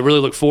tweeted, I really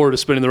look forward to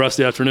spending the rest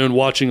of the afternoon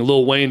watching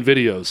Lil Wayne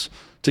videos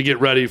to get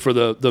ready for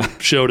the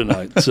show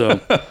tonight.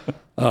 So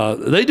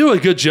they do a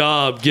good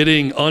job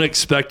getting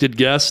unexpected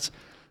guests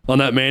on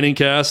that Manning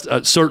cast.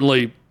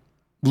 Certainly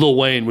Lil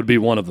Wayne would be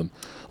one of them.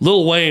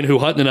 Lil Wayne, who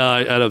Hutton and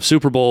I at a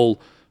Super Bowl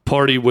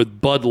party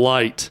with Bud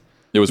Light,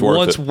 it was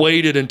worth it.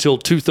 Waited until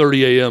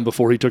 2:30 a.m.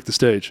 before he took the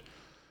stage.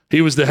 He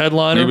was the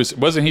headliner.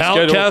 Wasn't he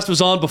scheduled? Outkast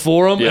was on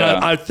before him. Yeah.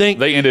 And I think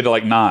they ended at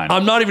like 9.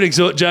 I'm not even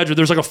exaggerating.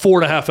 There's like a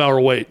 4.5 hour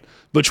wait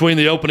between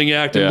the opening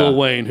act and Lil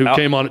Wayne, who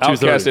came on at 2:30.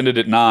 Outkast ended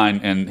at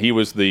 9, and he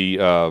was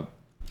the.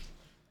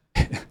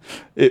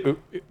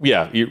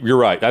 You're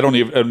right. I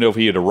don't know if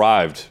he had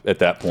arrived at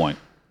that point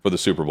for the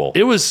Super Bowl.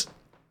 It was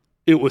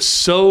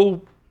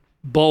so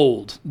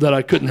bold that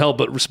I couldn't help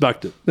but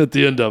respect it at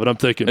the end of it. I'm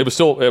thinking it was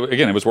still,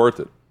 again, it was worth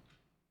it.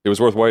 It was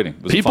worth waiting.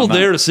 People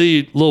there to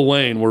see Lil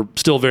Wayne were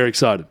still very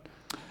excited.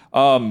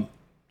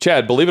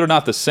 Chad, believe it or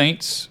not, the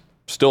Saints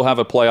still have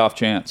a playoff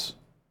chance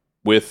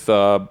with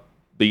the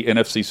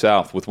NFC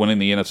South, with winning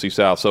the NFC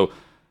South. So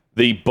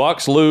the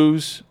Bucs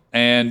lose,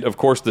 and of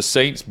course the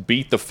Saints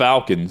beat the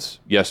Falcons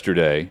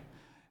yesterday,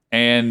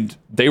 and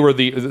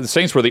the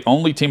Saints were the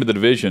only team in the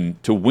division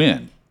to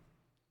win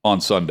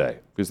on Sunday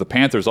because the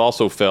Panthers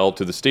also fell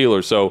to the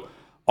Steelers. So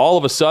all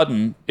of a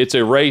sudden, it's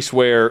a race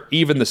where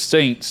even the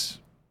Saints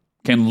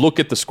can look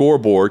at the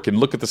scoreboard, can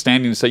look at the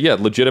standing and say, yeah,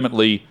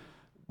 legitimately,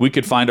 we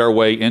could find our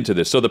way into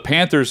this. So the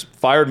Panthers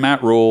fired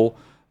Matt Rule.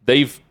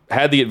 They've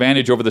had the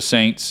advantage over the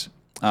Saints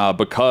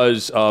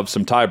because of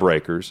some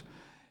tiebreakers.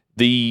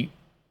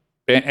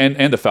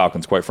 And the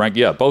Falcons, quite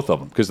frankly. Yeah, both of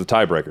them, because of the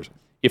tiebreakers.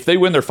 If they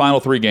win their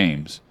final 3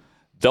 games,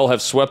 they'll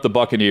have swept the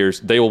Buccaneers.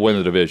 They will win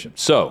the division.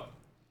 So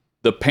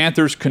the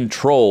Panthers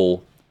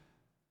control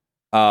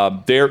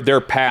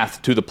their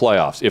path to the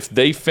playoffs. If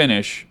they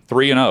finish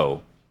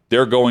 3-0,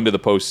 they're going to the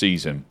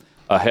postseason.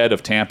 ahead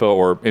of Tampa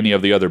or any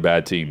of the other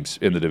bad teams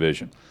in the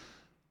division.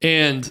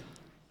 And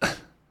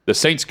the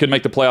Saints could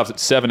make the playoffs at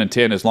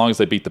 7-10 as long as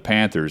they beat the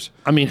Panthers.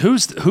 I mean,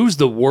 who's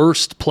the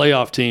worst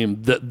playoff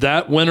team,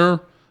 that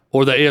winner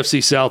or the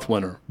AFC South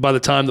winner, by the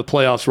time the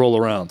playoffs roll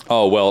around?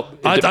 Oh, well,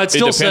 I'd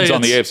still it depends say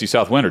on the AFC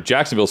South winner.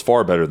 Jacksonville's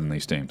far better than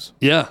these teams.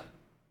 Yeah.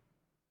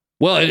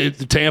 Well,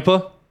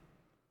 Tampa.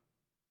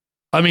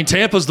 I mean,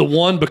 Tampa's the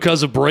one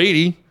because of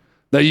Brady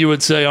that you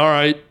would say, all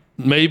right,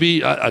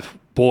 maybe.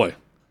 Boy,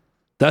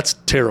 that's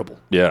terrible.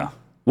 Yeah.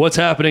 What's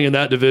happening in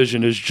that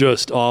division is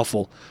just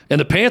awful.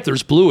 And the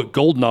Panthers blew a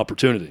golden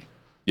opportunity.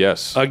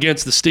 Yes.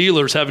 Against the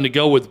Steelers, having to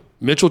go with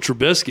Mitchell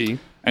Trubisky.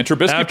 And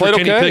Trubisky after played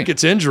Kenny okay.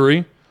 Pickett's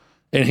injury,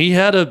 and he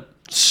had a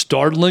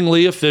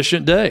startlingly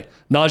efficient day.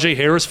 Najee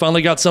Harris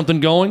finally got something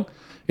going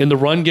in the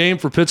run game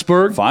for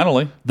Pittsburgh.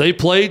 Finally. They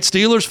played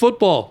Steelers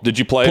football. Did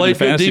you play him in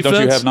fantasy? Don't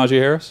you have Najee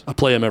Harris? I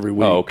play him every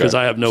week because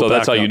I have no backups. So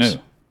that's how you knew.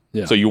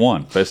 Yeah. So you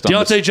won.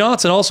 Deontay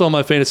Johnson also on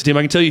my fantasy team.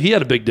 I can tell you he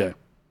had a big day.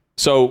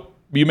 So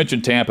you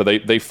mentioned Tampa.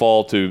 They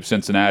fall to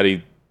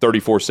Cincinnati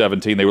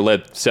 34-17. They were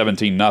led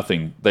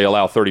 17-0. They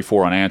allow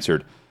 34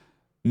 unanswered.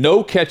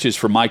 No catches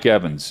for Mike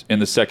Evans in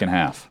the second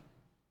half.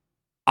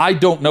 I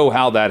don't know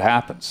how that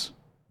happens.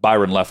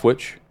 Byron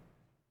Leftwich,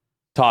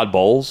 Todd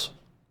Bowles,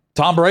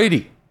 Tom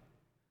Brady.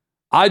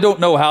 I don't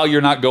know how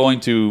you're not going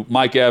to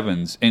Mike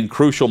Evans in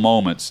crucial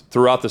moments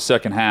throughout the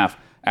second half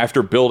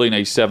after building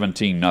a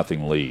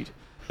 17-0 lead.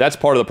 That's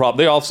part of the problem.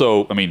 They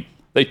also,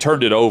 they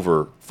turned it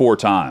over 4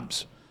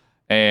 times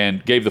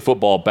and gave the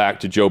football back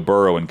to Joe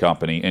Burrow and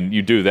company. And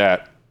you do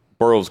that,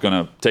 Burrow's going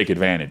to take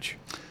advantage.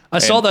 I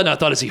saw that and I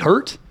thought, is he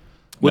hurt?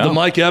 With the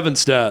Mike Evans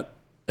stat.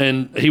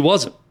 And he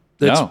wasn't.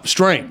 It's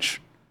strange.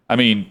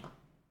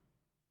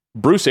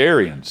 Bruce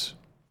Arians,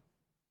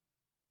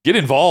 get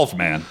involved,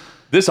 man.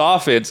 This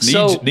offense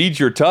needs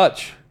your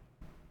touch.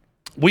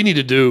 We need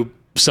to do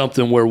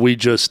something where we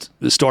just,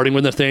 starting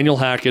with Nathaniel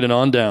Hackett and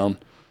on down,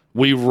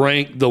 we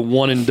rank the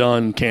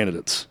one-and-done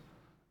candidates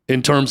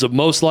in terms of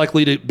most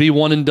likely to be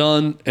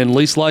one-and-done and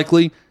least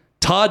likely.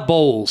 Todd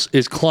Bowles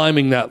is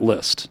climbing that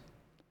list.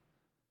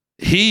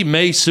 He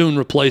may soon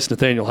replace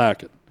Nathaniel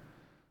Hackett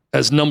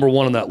as number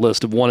one on that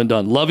list of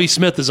one-and-done. Lovie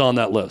Smith is on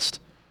that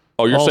list.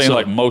 Oh, you're saying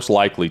like most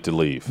likely to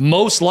leave?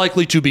 Most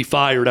likely to be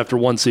fired after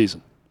one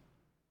season.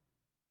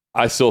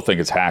 I still think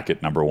it's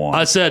Hackett number one.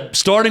 I said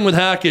starting with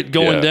Hackett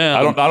going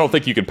down. I don't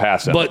think you can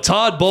pass him. But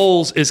Todd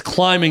Bowles is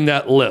climbing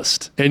that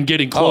list and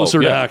getting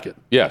closer to Hackett.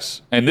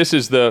 Yes, and this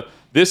is the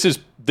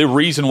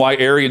reason why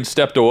Arians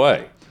stepped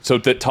away, so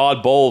that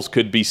Todd Bowles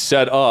could be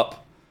set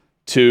up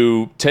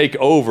to take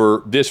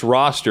over this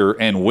roster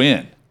and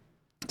win.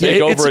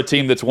 Take over a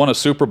team that's won a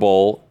Super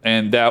Bowl,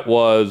 and that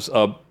was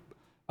a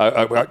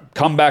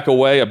comeback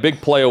away, a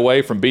big play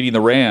away from beating the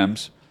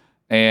Rams,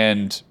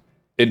 and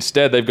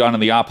instead they've gone in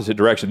the opposite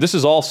direction. This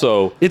is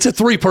also... It's a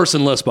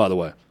 3-person list, by the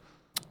way.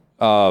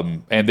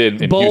 And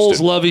then Bowles,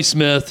 Houston. Lovie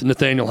Smith,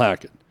 Nathaniel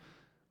Hackett.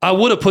 I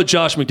would have put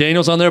Josh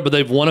McDaniels on there, but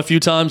they've won a few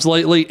times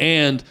lately,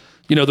 and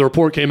the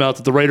report came out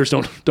that the Raiders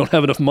don't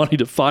have enough money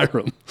to fire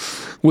him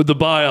with the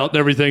buyout and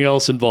everything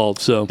else involved.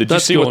 So did you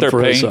see what they're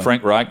paying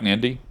Frank Reich in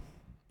Indy?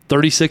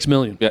 $36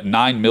 million. Yeah,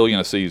 $9 million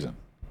a season.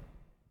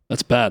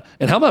 That's bad.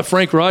 And how about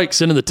Frank Reich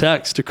sending the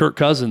text to Kirk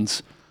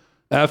Cousins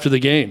after the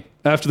game,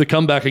 after the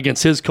comeback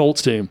against his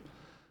Colts team,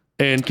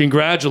 and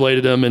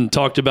congratulated him and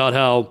talked about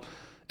how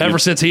ever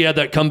since he had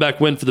that comeback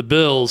win for the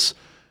Bills,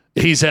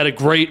 he's had a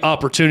great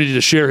opportunity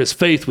to share his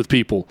faith with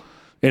people.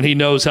 And he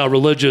knows how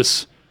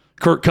religious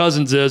Kirk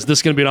Cousins is. This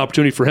is going to be an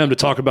opportunity for him to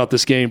talk about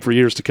this game for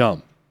years to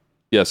come.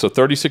 Yeah, so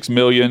 $36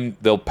 million.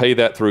 They'll pay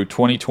that through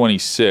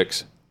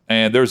 2026.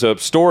 And there's a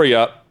story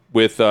up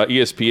with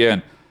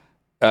ESPN.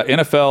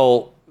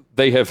 NFL,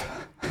 the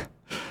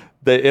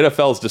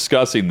NFL is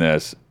discussing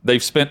this.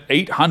 They've spent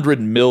 $800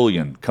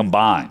 million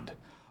combined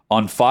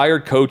on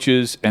fired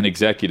coaches and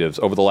executives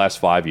over the last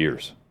 5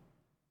 years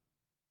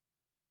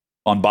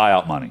on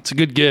buyout money. It's a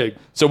good gig.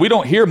 So we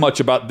don't hear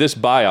much about this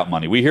buyout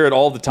money. We hear it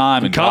all the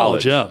time in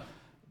college. Yeah.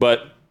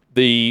 But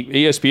the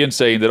ESPN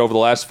saying that over the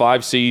last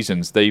 5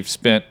 seasons, they've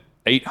spent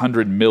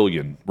 $800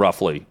 million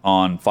roughly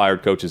on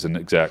fired coaches and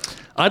execs.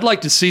 I'd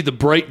like to see the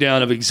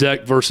breakdown of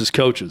exec versus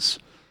coaches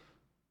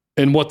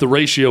and what the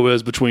ratio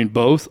is between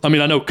both. I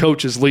know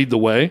coaches lead the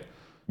way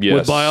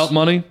with buyout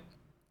money.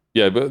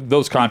 Yeah, but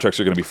those contracts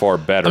are going to be far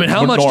better.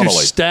 How much normally do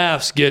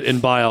staffs get in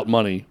buyout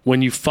money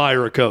when you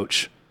fire a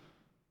coach?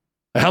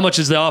 How much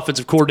is the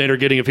offensive coordinator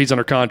getting if he's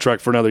under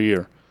contract for another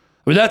year?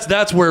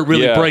 That's where it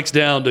really breaks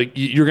down to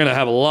you're going to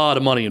have a lot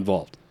of money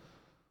involved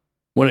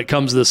when it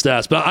comes to the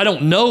stats. But I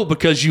don't know,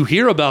 because you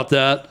hear about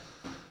that,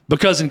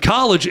 because in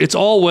college it's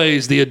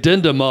always the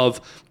addendum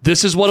of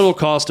this is what it'll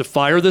cost to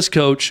fire this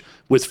coach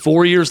with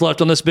 4 years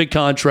left on this big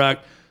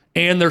contract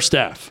and their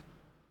staff.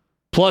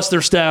 Plus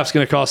their staff's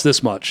going to cost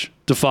this much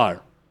to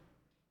fire.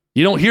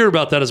 You don't hear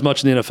about that as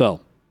much in the NFL.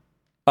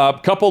 A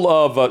couple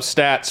of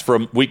stats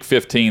from Week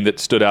 15 that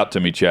stood out to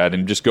me, Chad,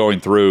 and just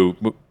going through,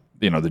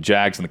 the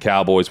Jags and the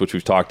Cowboys, which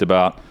we've talked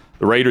about.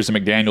 The Raiders and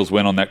McDaniels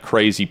win on that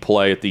crazy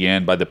play at the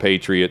end by the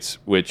Patriots,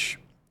 which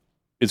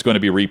is going to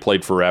be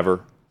replayed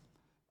forever.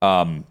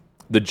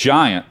 The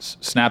Giants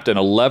snapped an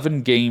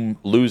 11-game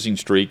losing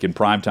streak in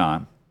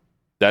primetime.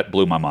 That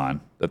blew my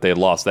mind, that they had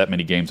lost that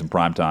many games in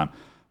primetime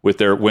with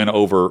their win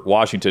over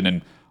Washington.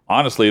 And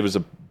honestly, it was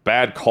a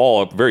bad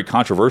call, a very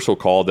controversial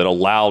call that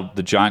allowed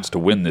the Giants to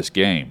win this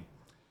game.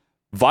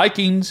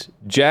 Vikings,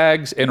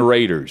 Jags, and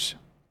Raiders,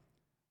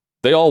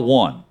 they all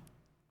won.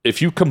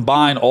 If you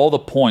combine all the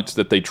points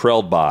that they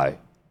trailed by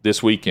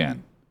this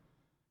weekend,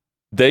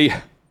 they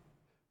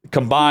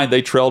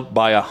trailed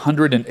by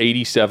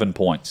 187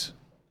 points.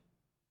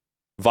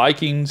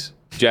 Vikings,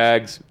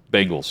 Jags,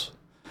 Bengals.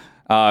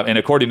 And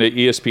according to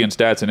ESPN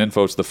Stats and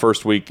Info, it's the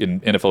first week in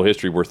NFL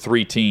history where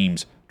 3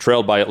 teams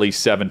trailed by at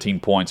least 17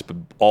 points, but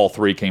all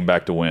 3 came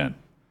back to win.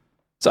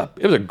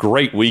 It was a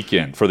great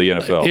weekend for the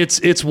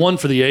NFL. It's one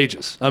for the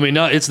ages. I mean,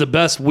 it's the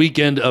best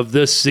weekend of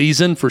this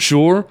season for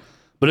sure,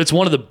 but it's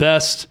one of the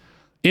best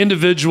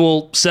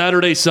individual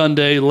Saturday,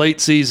 Sunday,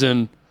 late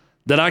season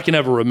that I can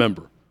ever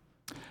remember.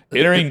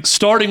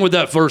 Starting with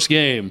that first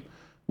game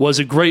was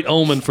a great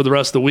omen for the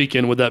rest of the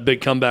weekend with that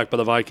big comeback by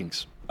the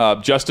Vikings.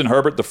 Justin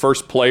Herbert, the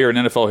first player in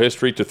NFL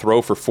history to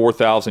throw for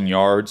 4,000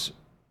 yards,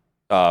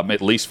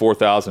 at least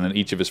 4,000 in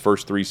each of his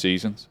first 3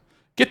 seasons.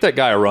 Get that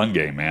guy a run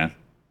game, man.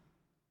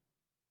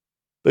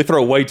 They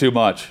throw way too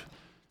much.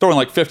 Throwing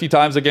like 50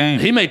 times a game.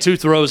 He made 2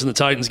 throws in the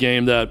Titans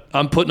game that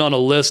I'm putting on a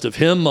list of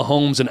him,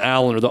 Mahomes, and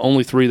Allen are the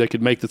only 3 that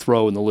could make the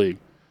throw in the league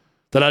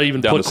that I'd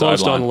even put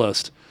close on the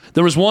list.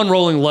 There was one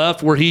rolling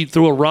left where he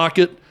threw a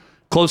rocket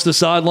close to the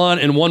sideline,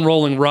 and one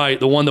rolling right,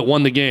 the one that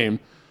won the game,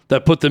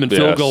 that put them in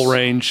field goal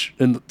range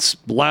in the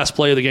last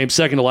play of the game,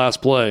 second to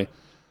last play.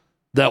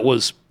 That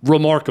was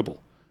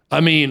remarkable.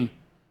 I mean,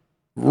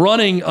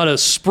 running on a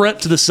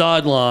sprint to the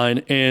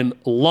sideline and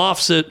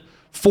lofts it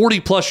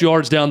 40-plus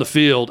yards down the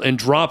field and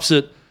drops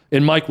it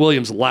in Mike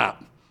Williams'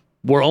 lap,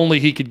 where only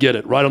he could get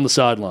it, right on the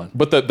sideline.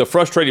 But the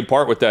frustrating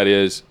part with that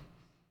is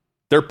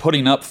they're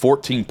putting up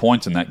 14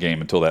 points in that game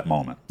until that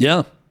moment.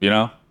 Yeah. You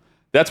know?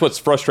 That's what's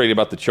frustrating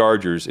about the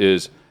Chargers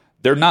is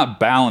they're not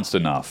balanced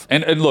enough.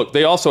 And look,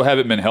 they also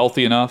haven't been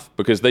healthy enough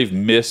because they've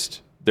missed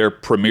their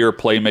premier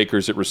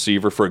playmakers at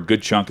receiver for a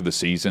good chunk of the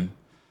season.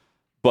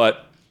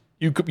 But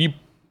Vrabel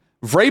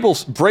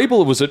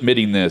was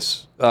admitting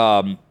this.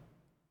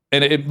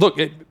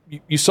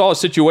 You saw a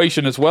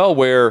situation as well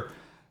where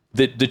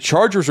the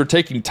Chargers are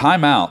taking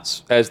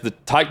timeouts as the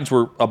Titans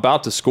were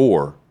about to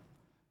score.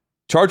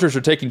 Chargers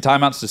are taking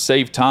timeouts to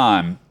save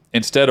time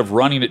instead of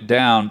running it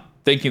down,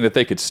 thinking that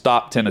they could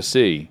stop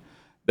Tennessee,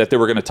 that they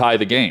were going to tie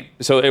the game.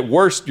 So at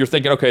worst, you're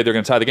thinking, okay, they're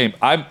going to tie the game.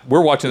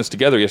 We're watching this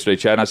together yesterday,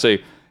 Chad, and I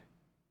say,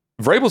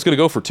 Vrabel's going to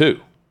go for 2.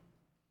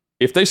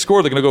 If they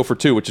score, they're going to go for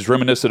 2, which is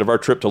reminiscent of our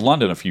trip to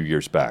London a few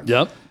years back.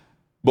 Yep.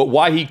 But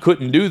why he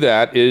couldn't do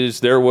that is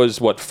there was,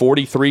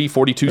 42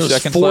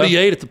 seconds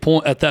 48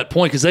 left? at that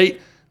point, because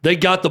they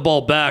got the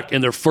ball back,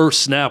 and their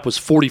first snap was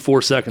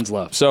 44 seconds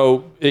left.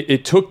 So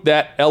it took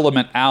that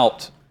element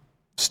out,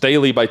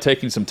 Staley, by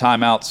taking some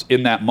timeouts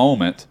in that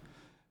moment,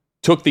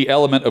 took the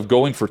element of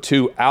going for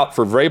 2 out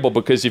for Vrabel,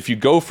 because if you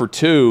go for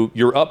 2,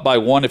 you're up by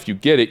 1 if you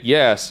get it,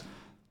 yes.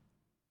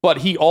 But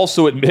he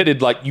also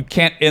admitted, you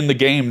can't end the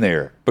game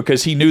there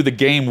because he knew the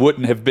game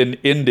wouldn't have been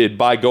ended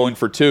by going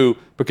for 2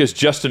 because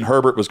Justin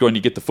Herbert was going to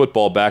get the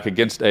football back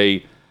against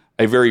a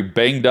very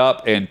banged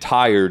up and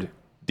tired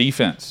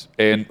defense.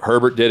 And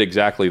Herbert did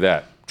exactly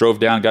that.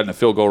 Drove down, got in a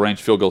field goal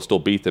range. Field goal still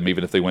beat them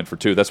even if they went for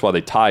 2. That's why they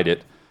tied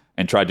it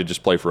and tried to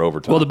just play for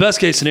overtime. Well, the best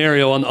case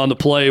scenario on the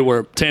play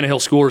where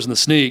Tannehill scores in the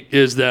sneak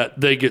is that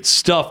they get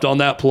stuffed on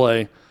that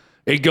play.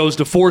 It goes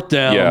to 4th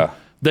down. Yeah.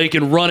 They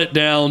can run it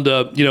down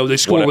to, they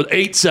score with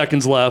 8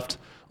 seconds left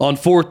on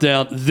 4th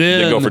down.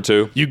 Then go for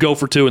 2. You go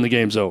for 2 and the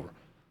game's over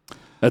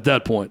at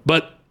that point.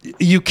 But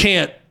you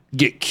can't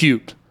get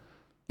cute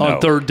on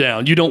 3rd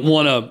down. You don't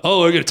want to,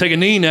 they're going to take a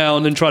knee now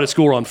and then try to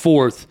score on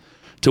 4th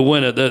to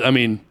win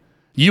it.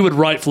 You would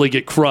rightfully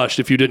get crushed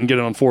if you didn't get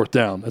it on 4th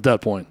down at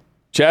that point.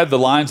 Chad, the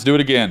Lions do it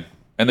again,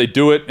 and they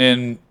do it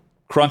in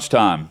crunch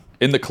time,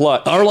 in the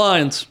clutch. Our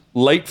Lions.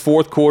 Late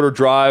 4th quarter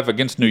drive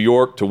against New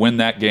York to win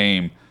that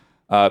game,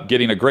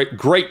 getting a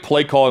great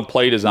play call and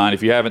play design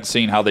if you haven't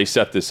seen how they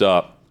set this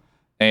up.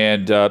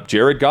 And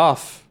Jared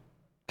Goff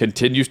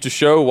continues to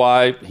show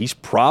why he's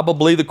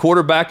probably the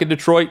quarterback in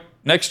Detroit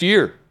next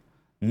year.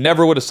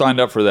 Never would have signed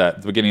up for that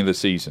at the beginning of the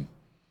season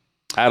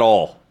at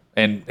all.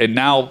 And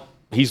now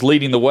he's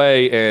leading the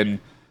way, and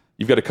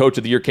you've got a Coach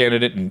of the Year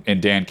candidate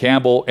in Dan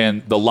Campbell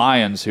and the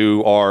Lions,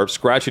 who are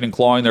scratching and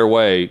clawing their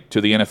way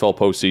to the NFL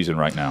postseason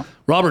right now.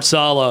 Robert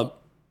Saleh,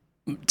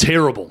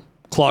 terrible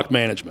clock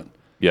management.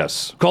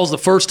 Yes. Calls the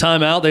first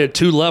time out. They had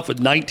 2 left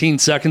with 19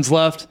 seconds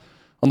left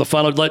on the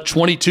final. Let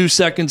 22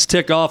 seconds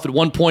tick off at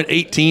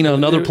 1.18 on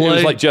another play. It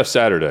was like Jeff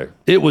Saturday.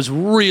 It was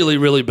really,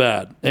 really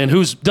bad. And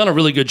who's done a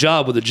really good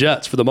job with the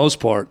Jets for the most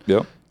part.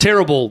 Yep.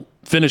 Terrible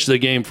finish to the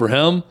game for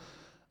him.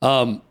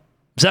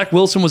 Zach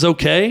Wilson was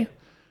okay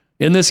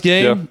in this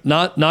game.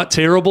 Yeah. Not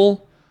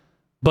terrible.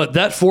 But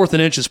that 4th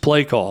and inches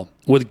play call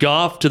with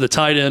Goff to the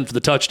tight end for the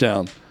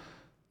touchdown,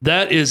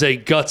 that is a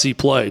gutsy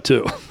play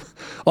too.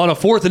 on a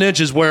 4th and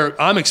inches where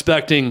I'm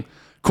expecting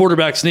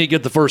quarterback sneak,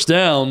 get the first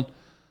down,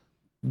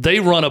 they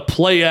run a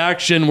play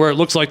action where it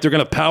looks like they're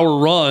going to power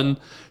run,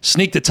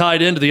 sneak the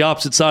tight end to the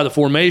opposite side of the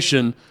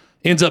formation,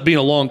 ends up being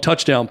a long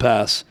touchdown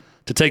pass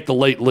to take the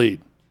late lead.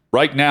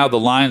 Right now, the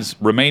Lions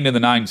remain in the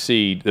 9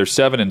 seed. They're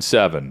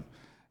 7-7,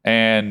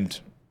 and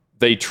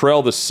they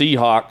trail the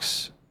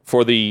Seahawks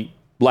for the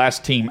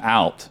last team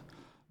out.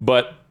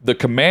 But the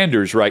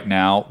Commanders right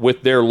now,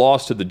 with their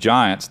loss to the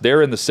Giants,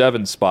 they're in the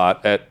 7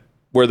 spot at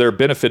where they're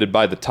benefited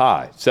by the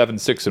tie,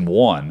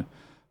 7-6-1,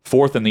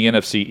 4th in the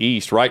NFC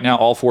East. Right now,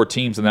 all 4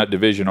 teams in that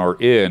division are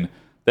in.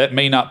 That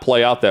may not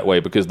play out that way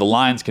because the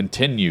Lions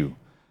continue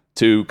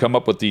to come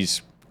up with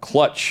these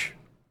clutch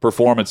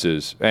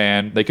performances,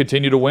 and they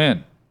continue to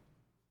win.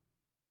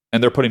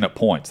 And they're putting up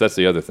points. That's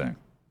the other thing.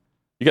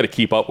 You got to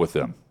keep up with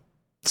them.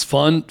 It's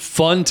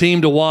fun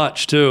team to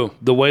watch, too,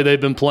 the way they've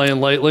been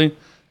playing lately.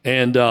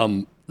 And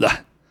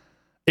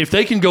if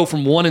they can go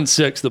from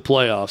 1-6 the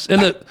playoffs,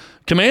 and the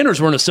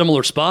Commanders were in a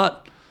similar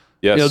spot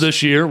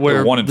this year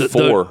where 1-4.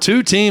 The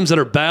 2 teams that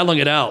are battling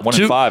it out,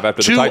 1-5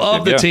 after the 2 Titans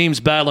of the teams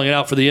battling it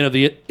out for the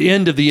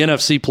end of the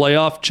NFC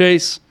playoff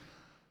chase,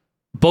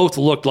 both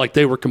looked like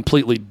they were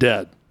completely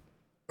dead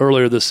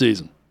earlier this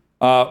season.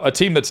 A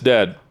team that's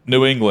dead,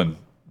 New England,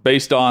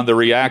 based on the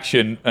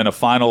reaction in a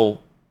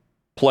final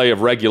play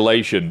of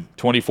regulation,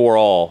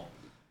 24-all.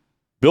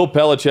 Bill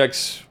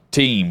Belichick's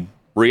team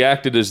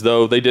reacted as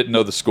though they didn't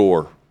know the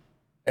score.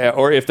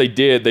 Or if they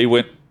did, they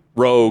went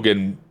rogue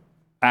and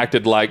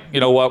acted like, you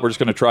know what, we're just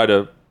going to try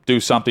to do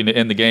something to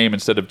end the game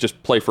instead of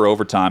just play for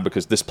overtime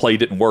because this play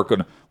didn't work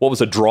on what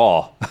was a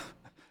draw.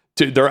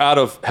 They're out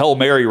of Hail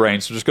Mary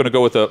range, so just going to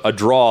go with a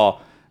draw,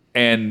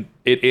 and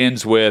it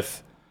ends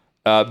with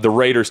the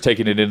Raiders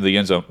taking it into the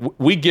end zone.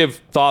 We give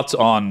thoughts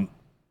on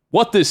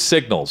what this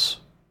signals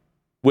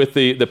with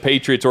the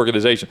Patriots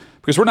organization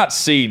because we're not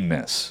seeing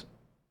this.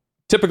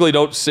 Typically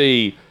don't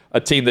see a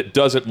team that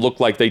doesn't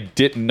look like they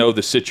didn't know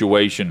the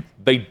situation.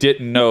 They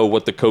didn't know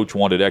what the coach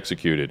wanted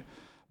executed.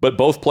 But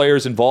both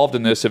players involved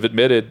in this have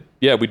admitted,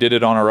 yeah, we did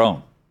it on our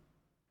own.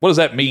 What does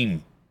that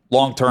mean?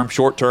 Long-term,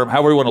 short-term,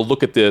 however we want to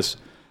look at this.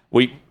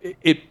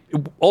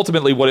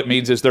 Ultimately what it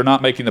means is they're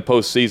not making the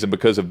postseason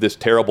because of this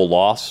terrible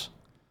loss.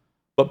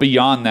 But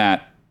beyond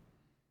that,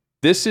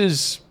 this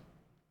is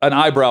an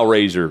eyebrow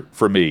raiser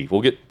for me.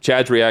 We'll get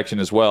Chad's reaction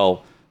as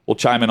well. We'll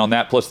chime in on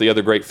that, plus the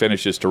other great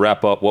finishes to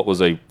wrap up what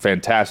was a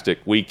fantastic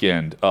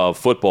weekend of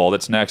football.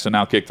 That's next on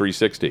Outkick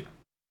 360.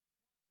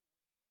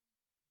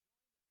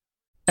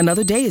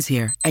 Another day is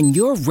here, and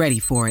you're ready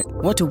for it.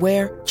 What to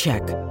wear?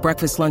 Check.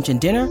 Breakfast, lunch, and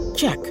dinner?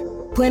 Check.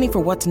 Planning for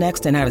what's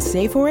next and how to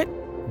save for it?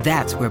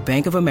 That's where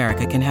Bank of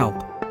America can help.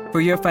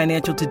 For your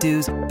financial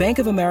to-dos, Bank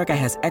of America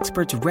has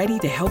experts ready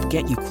to help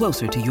get you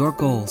closer to your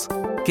goals.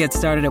 Get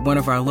started at one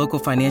of our local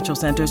financial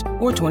centers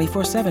or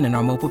 24/7 in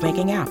our mobile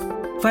banking app.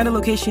 Find a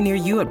location near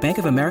you at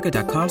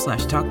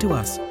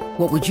bankofamerica.com/talktous.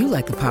 What would you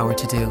like the power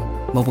to do?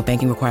 Mobile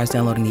banking requires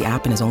downloading the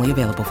app and is only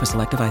available for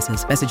select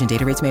devices. Message and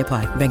data rates may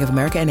apply. Bank of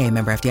America N.A.,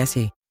 member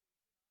FDIC.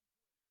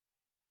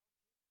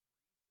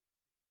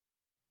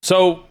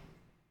 So,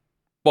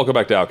 welcome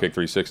back to Outkick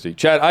 360.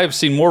 Chad, I have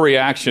seen more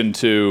reaction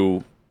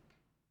to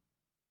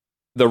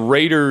the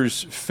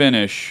Raiders'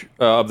 finish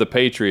of the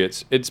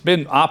Patriots. It's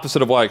been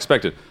opposite of what I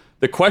expected.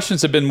 The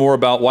questions have been more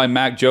about why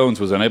Mac Jones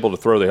was unable to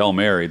throw the Hail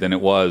Mary than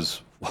it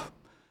was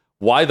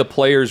why the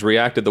players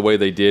reacted the way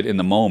they did in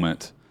the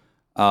moment.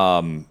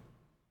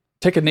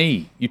 Take a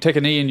knee. You take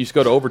a knee and you just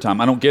go to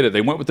overtime. I don't get it.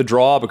 They went with the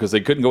draw because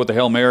they couldn't go with the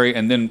Hail Mary,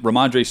 and then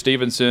Ramondre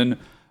Stevenson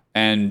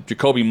and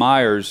Jacoby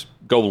Myers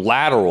go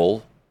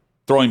lateral,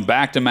 throwing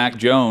back to Mac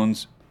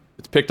Jones.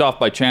 It's picked off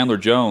by Chandler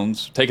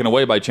Jones, taken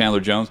away by Chandler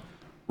Jones,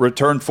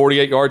 returned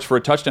 48 yards for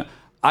a touchdown.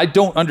 I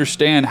don't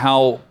understand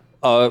how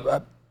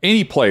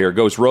any player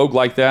goes rogue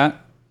like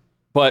that,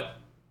 but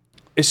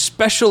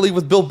especially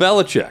with Bill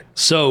Belichick.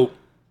 So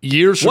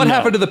years from what now,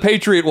 happened to the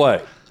Patriot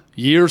way?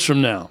 Years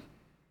from now,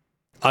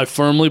 I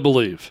firmly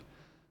believe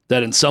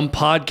that in some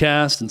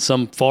podcast, in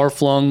some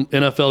far-flung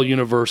NFL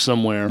universe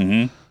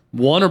somewhere,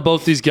 one or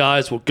both these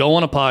guys will go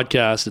on a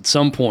podcast at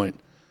some point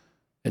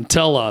and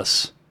tell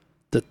us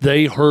that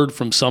they heard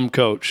from some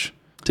coach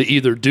to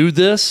either do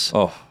this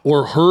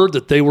or heard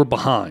that they were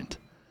behind.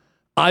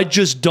 I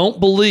just don't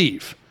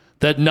believe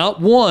that not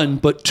one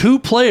but 2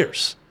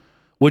 players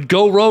would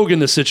go rogue in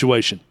this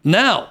situation.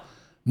 Now,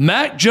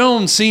 Mac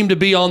Jones seemed to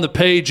be on the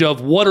page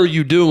of what are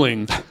you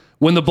doing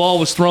when the ball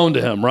was thrown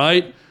to him,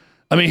 right?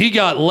 I mean, he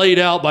got laid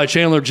out by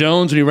Chandler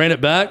Jones when he ran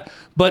it back,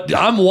 but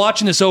I'm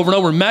watching this over and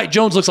over, and Mac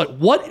Jones looks like,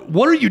 what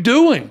are you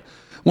doing?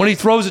 When he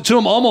throws it to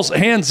him, almost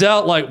hands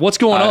out like, what's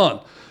going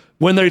on?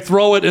 When they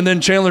throw it and then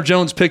Chandler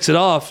Jones picks it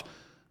off.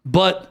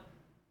 But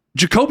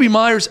Jacoby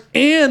Myers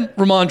and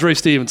Ramondre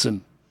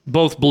Stevenson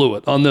both blew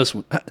it on this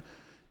one.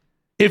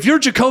 If you're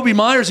Jacoby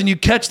Myers and you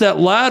catch that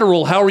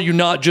lateral, how are you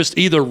not just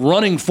either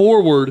running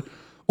forward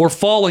or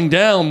falling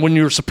down when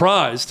you're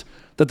surprised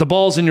that the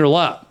ball's in your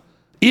lap?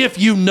 If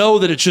you know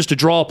that it's just a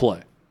draw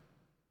play.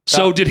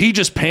 So did he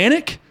just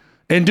panic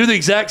and do the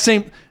exact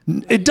same?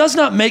 It does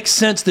not make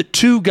sense that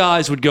 2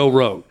 guys would go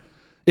rogue.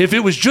 If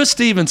it was just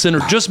Stevenson or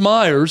just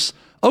Myers,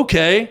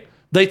 okay,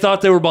 they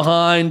thought they were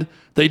behind,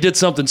 they did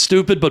something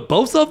stupid, but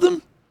both of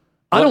them?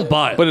 I don't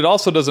buy it. But it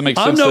also doesn't make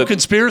sense. I'm no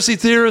conspiracy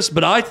theorist,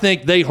 but I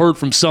think they heard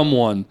from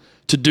someone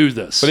to do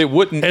this. But it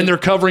wouldn't. And they're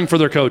covering for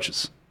their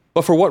coaches.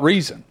 But for what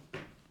reason?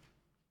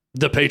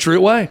 The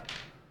Patriot way.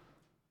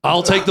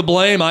 I'll take the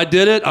blame. I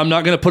did it. I'm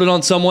not going to put it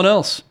on someone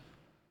else.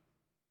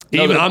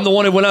 I'm the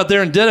one who went out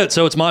there and did it,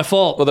 so it's my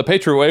fault. Well, the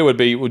Patriot way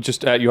would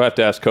just you have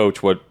to ask Coach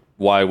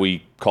why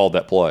we called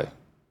that play.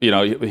 He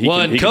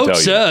Coach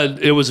said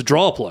it was a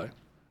draw play.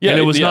 Yeah, and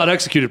it was not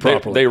executed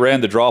properly. They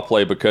ran the draw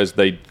play because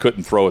they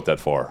couldn't throw it that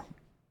far.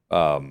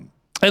 And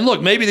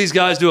look, maybe these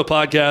guys do a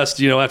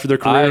podcast, after their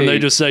career, and they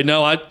just say,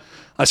 "No, I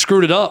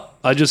screwed it up.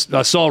 I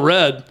saw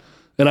red,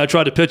 and I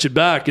tried to pitch it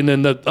back, and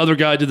then the other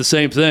guy did the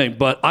same thing."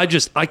 But I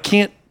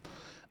can't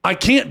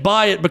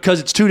buy it because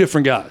it's two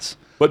different guys.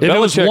 But if it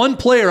was one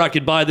player, I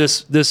could buy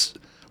this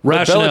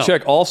rationale. But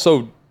Belichick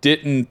also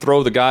didn't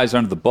throw the guys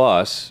under the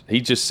bus.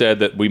 He just said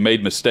that we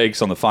made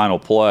mistakes on the final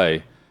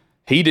play.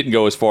 He didn't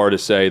go as far to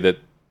say that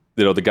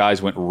the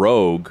guys went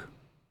rogue.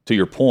 To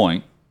your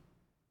point.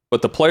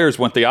 But the players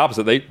went the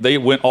opposite. They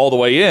went all the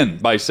way in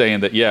by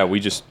saying that,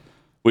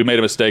 we made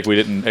a mistake. We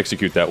didn't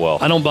execute that well.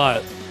 I don't buy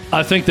it.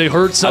 I think they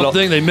heard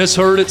something. They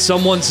misheard it.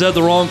 Someone said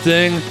the wrong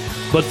thing.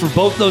 But for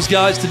both those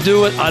guys to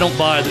do it, I don't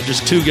buy that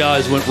just two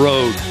guys went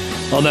rogue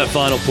on that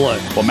final play.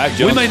 Well, Mac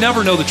Jones. We may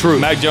never know the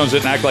truth. Mac Jones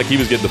didn't act like he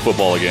was getting the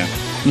football again.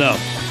 No.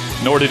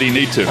 Nor did he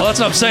need to. Well, that's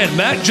what I'm saying.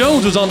 Mac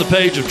Jones was on the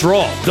page of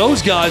draw.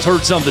 Those guys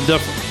heard something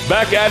different.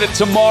 Back at it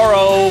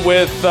tomorrow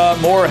with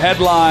more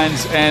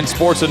headlines and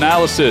sports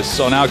analysis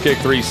on Outkick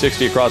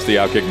 360 across the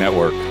Outkick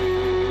Network.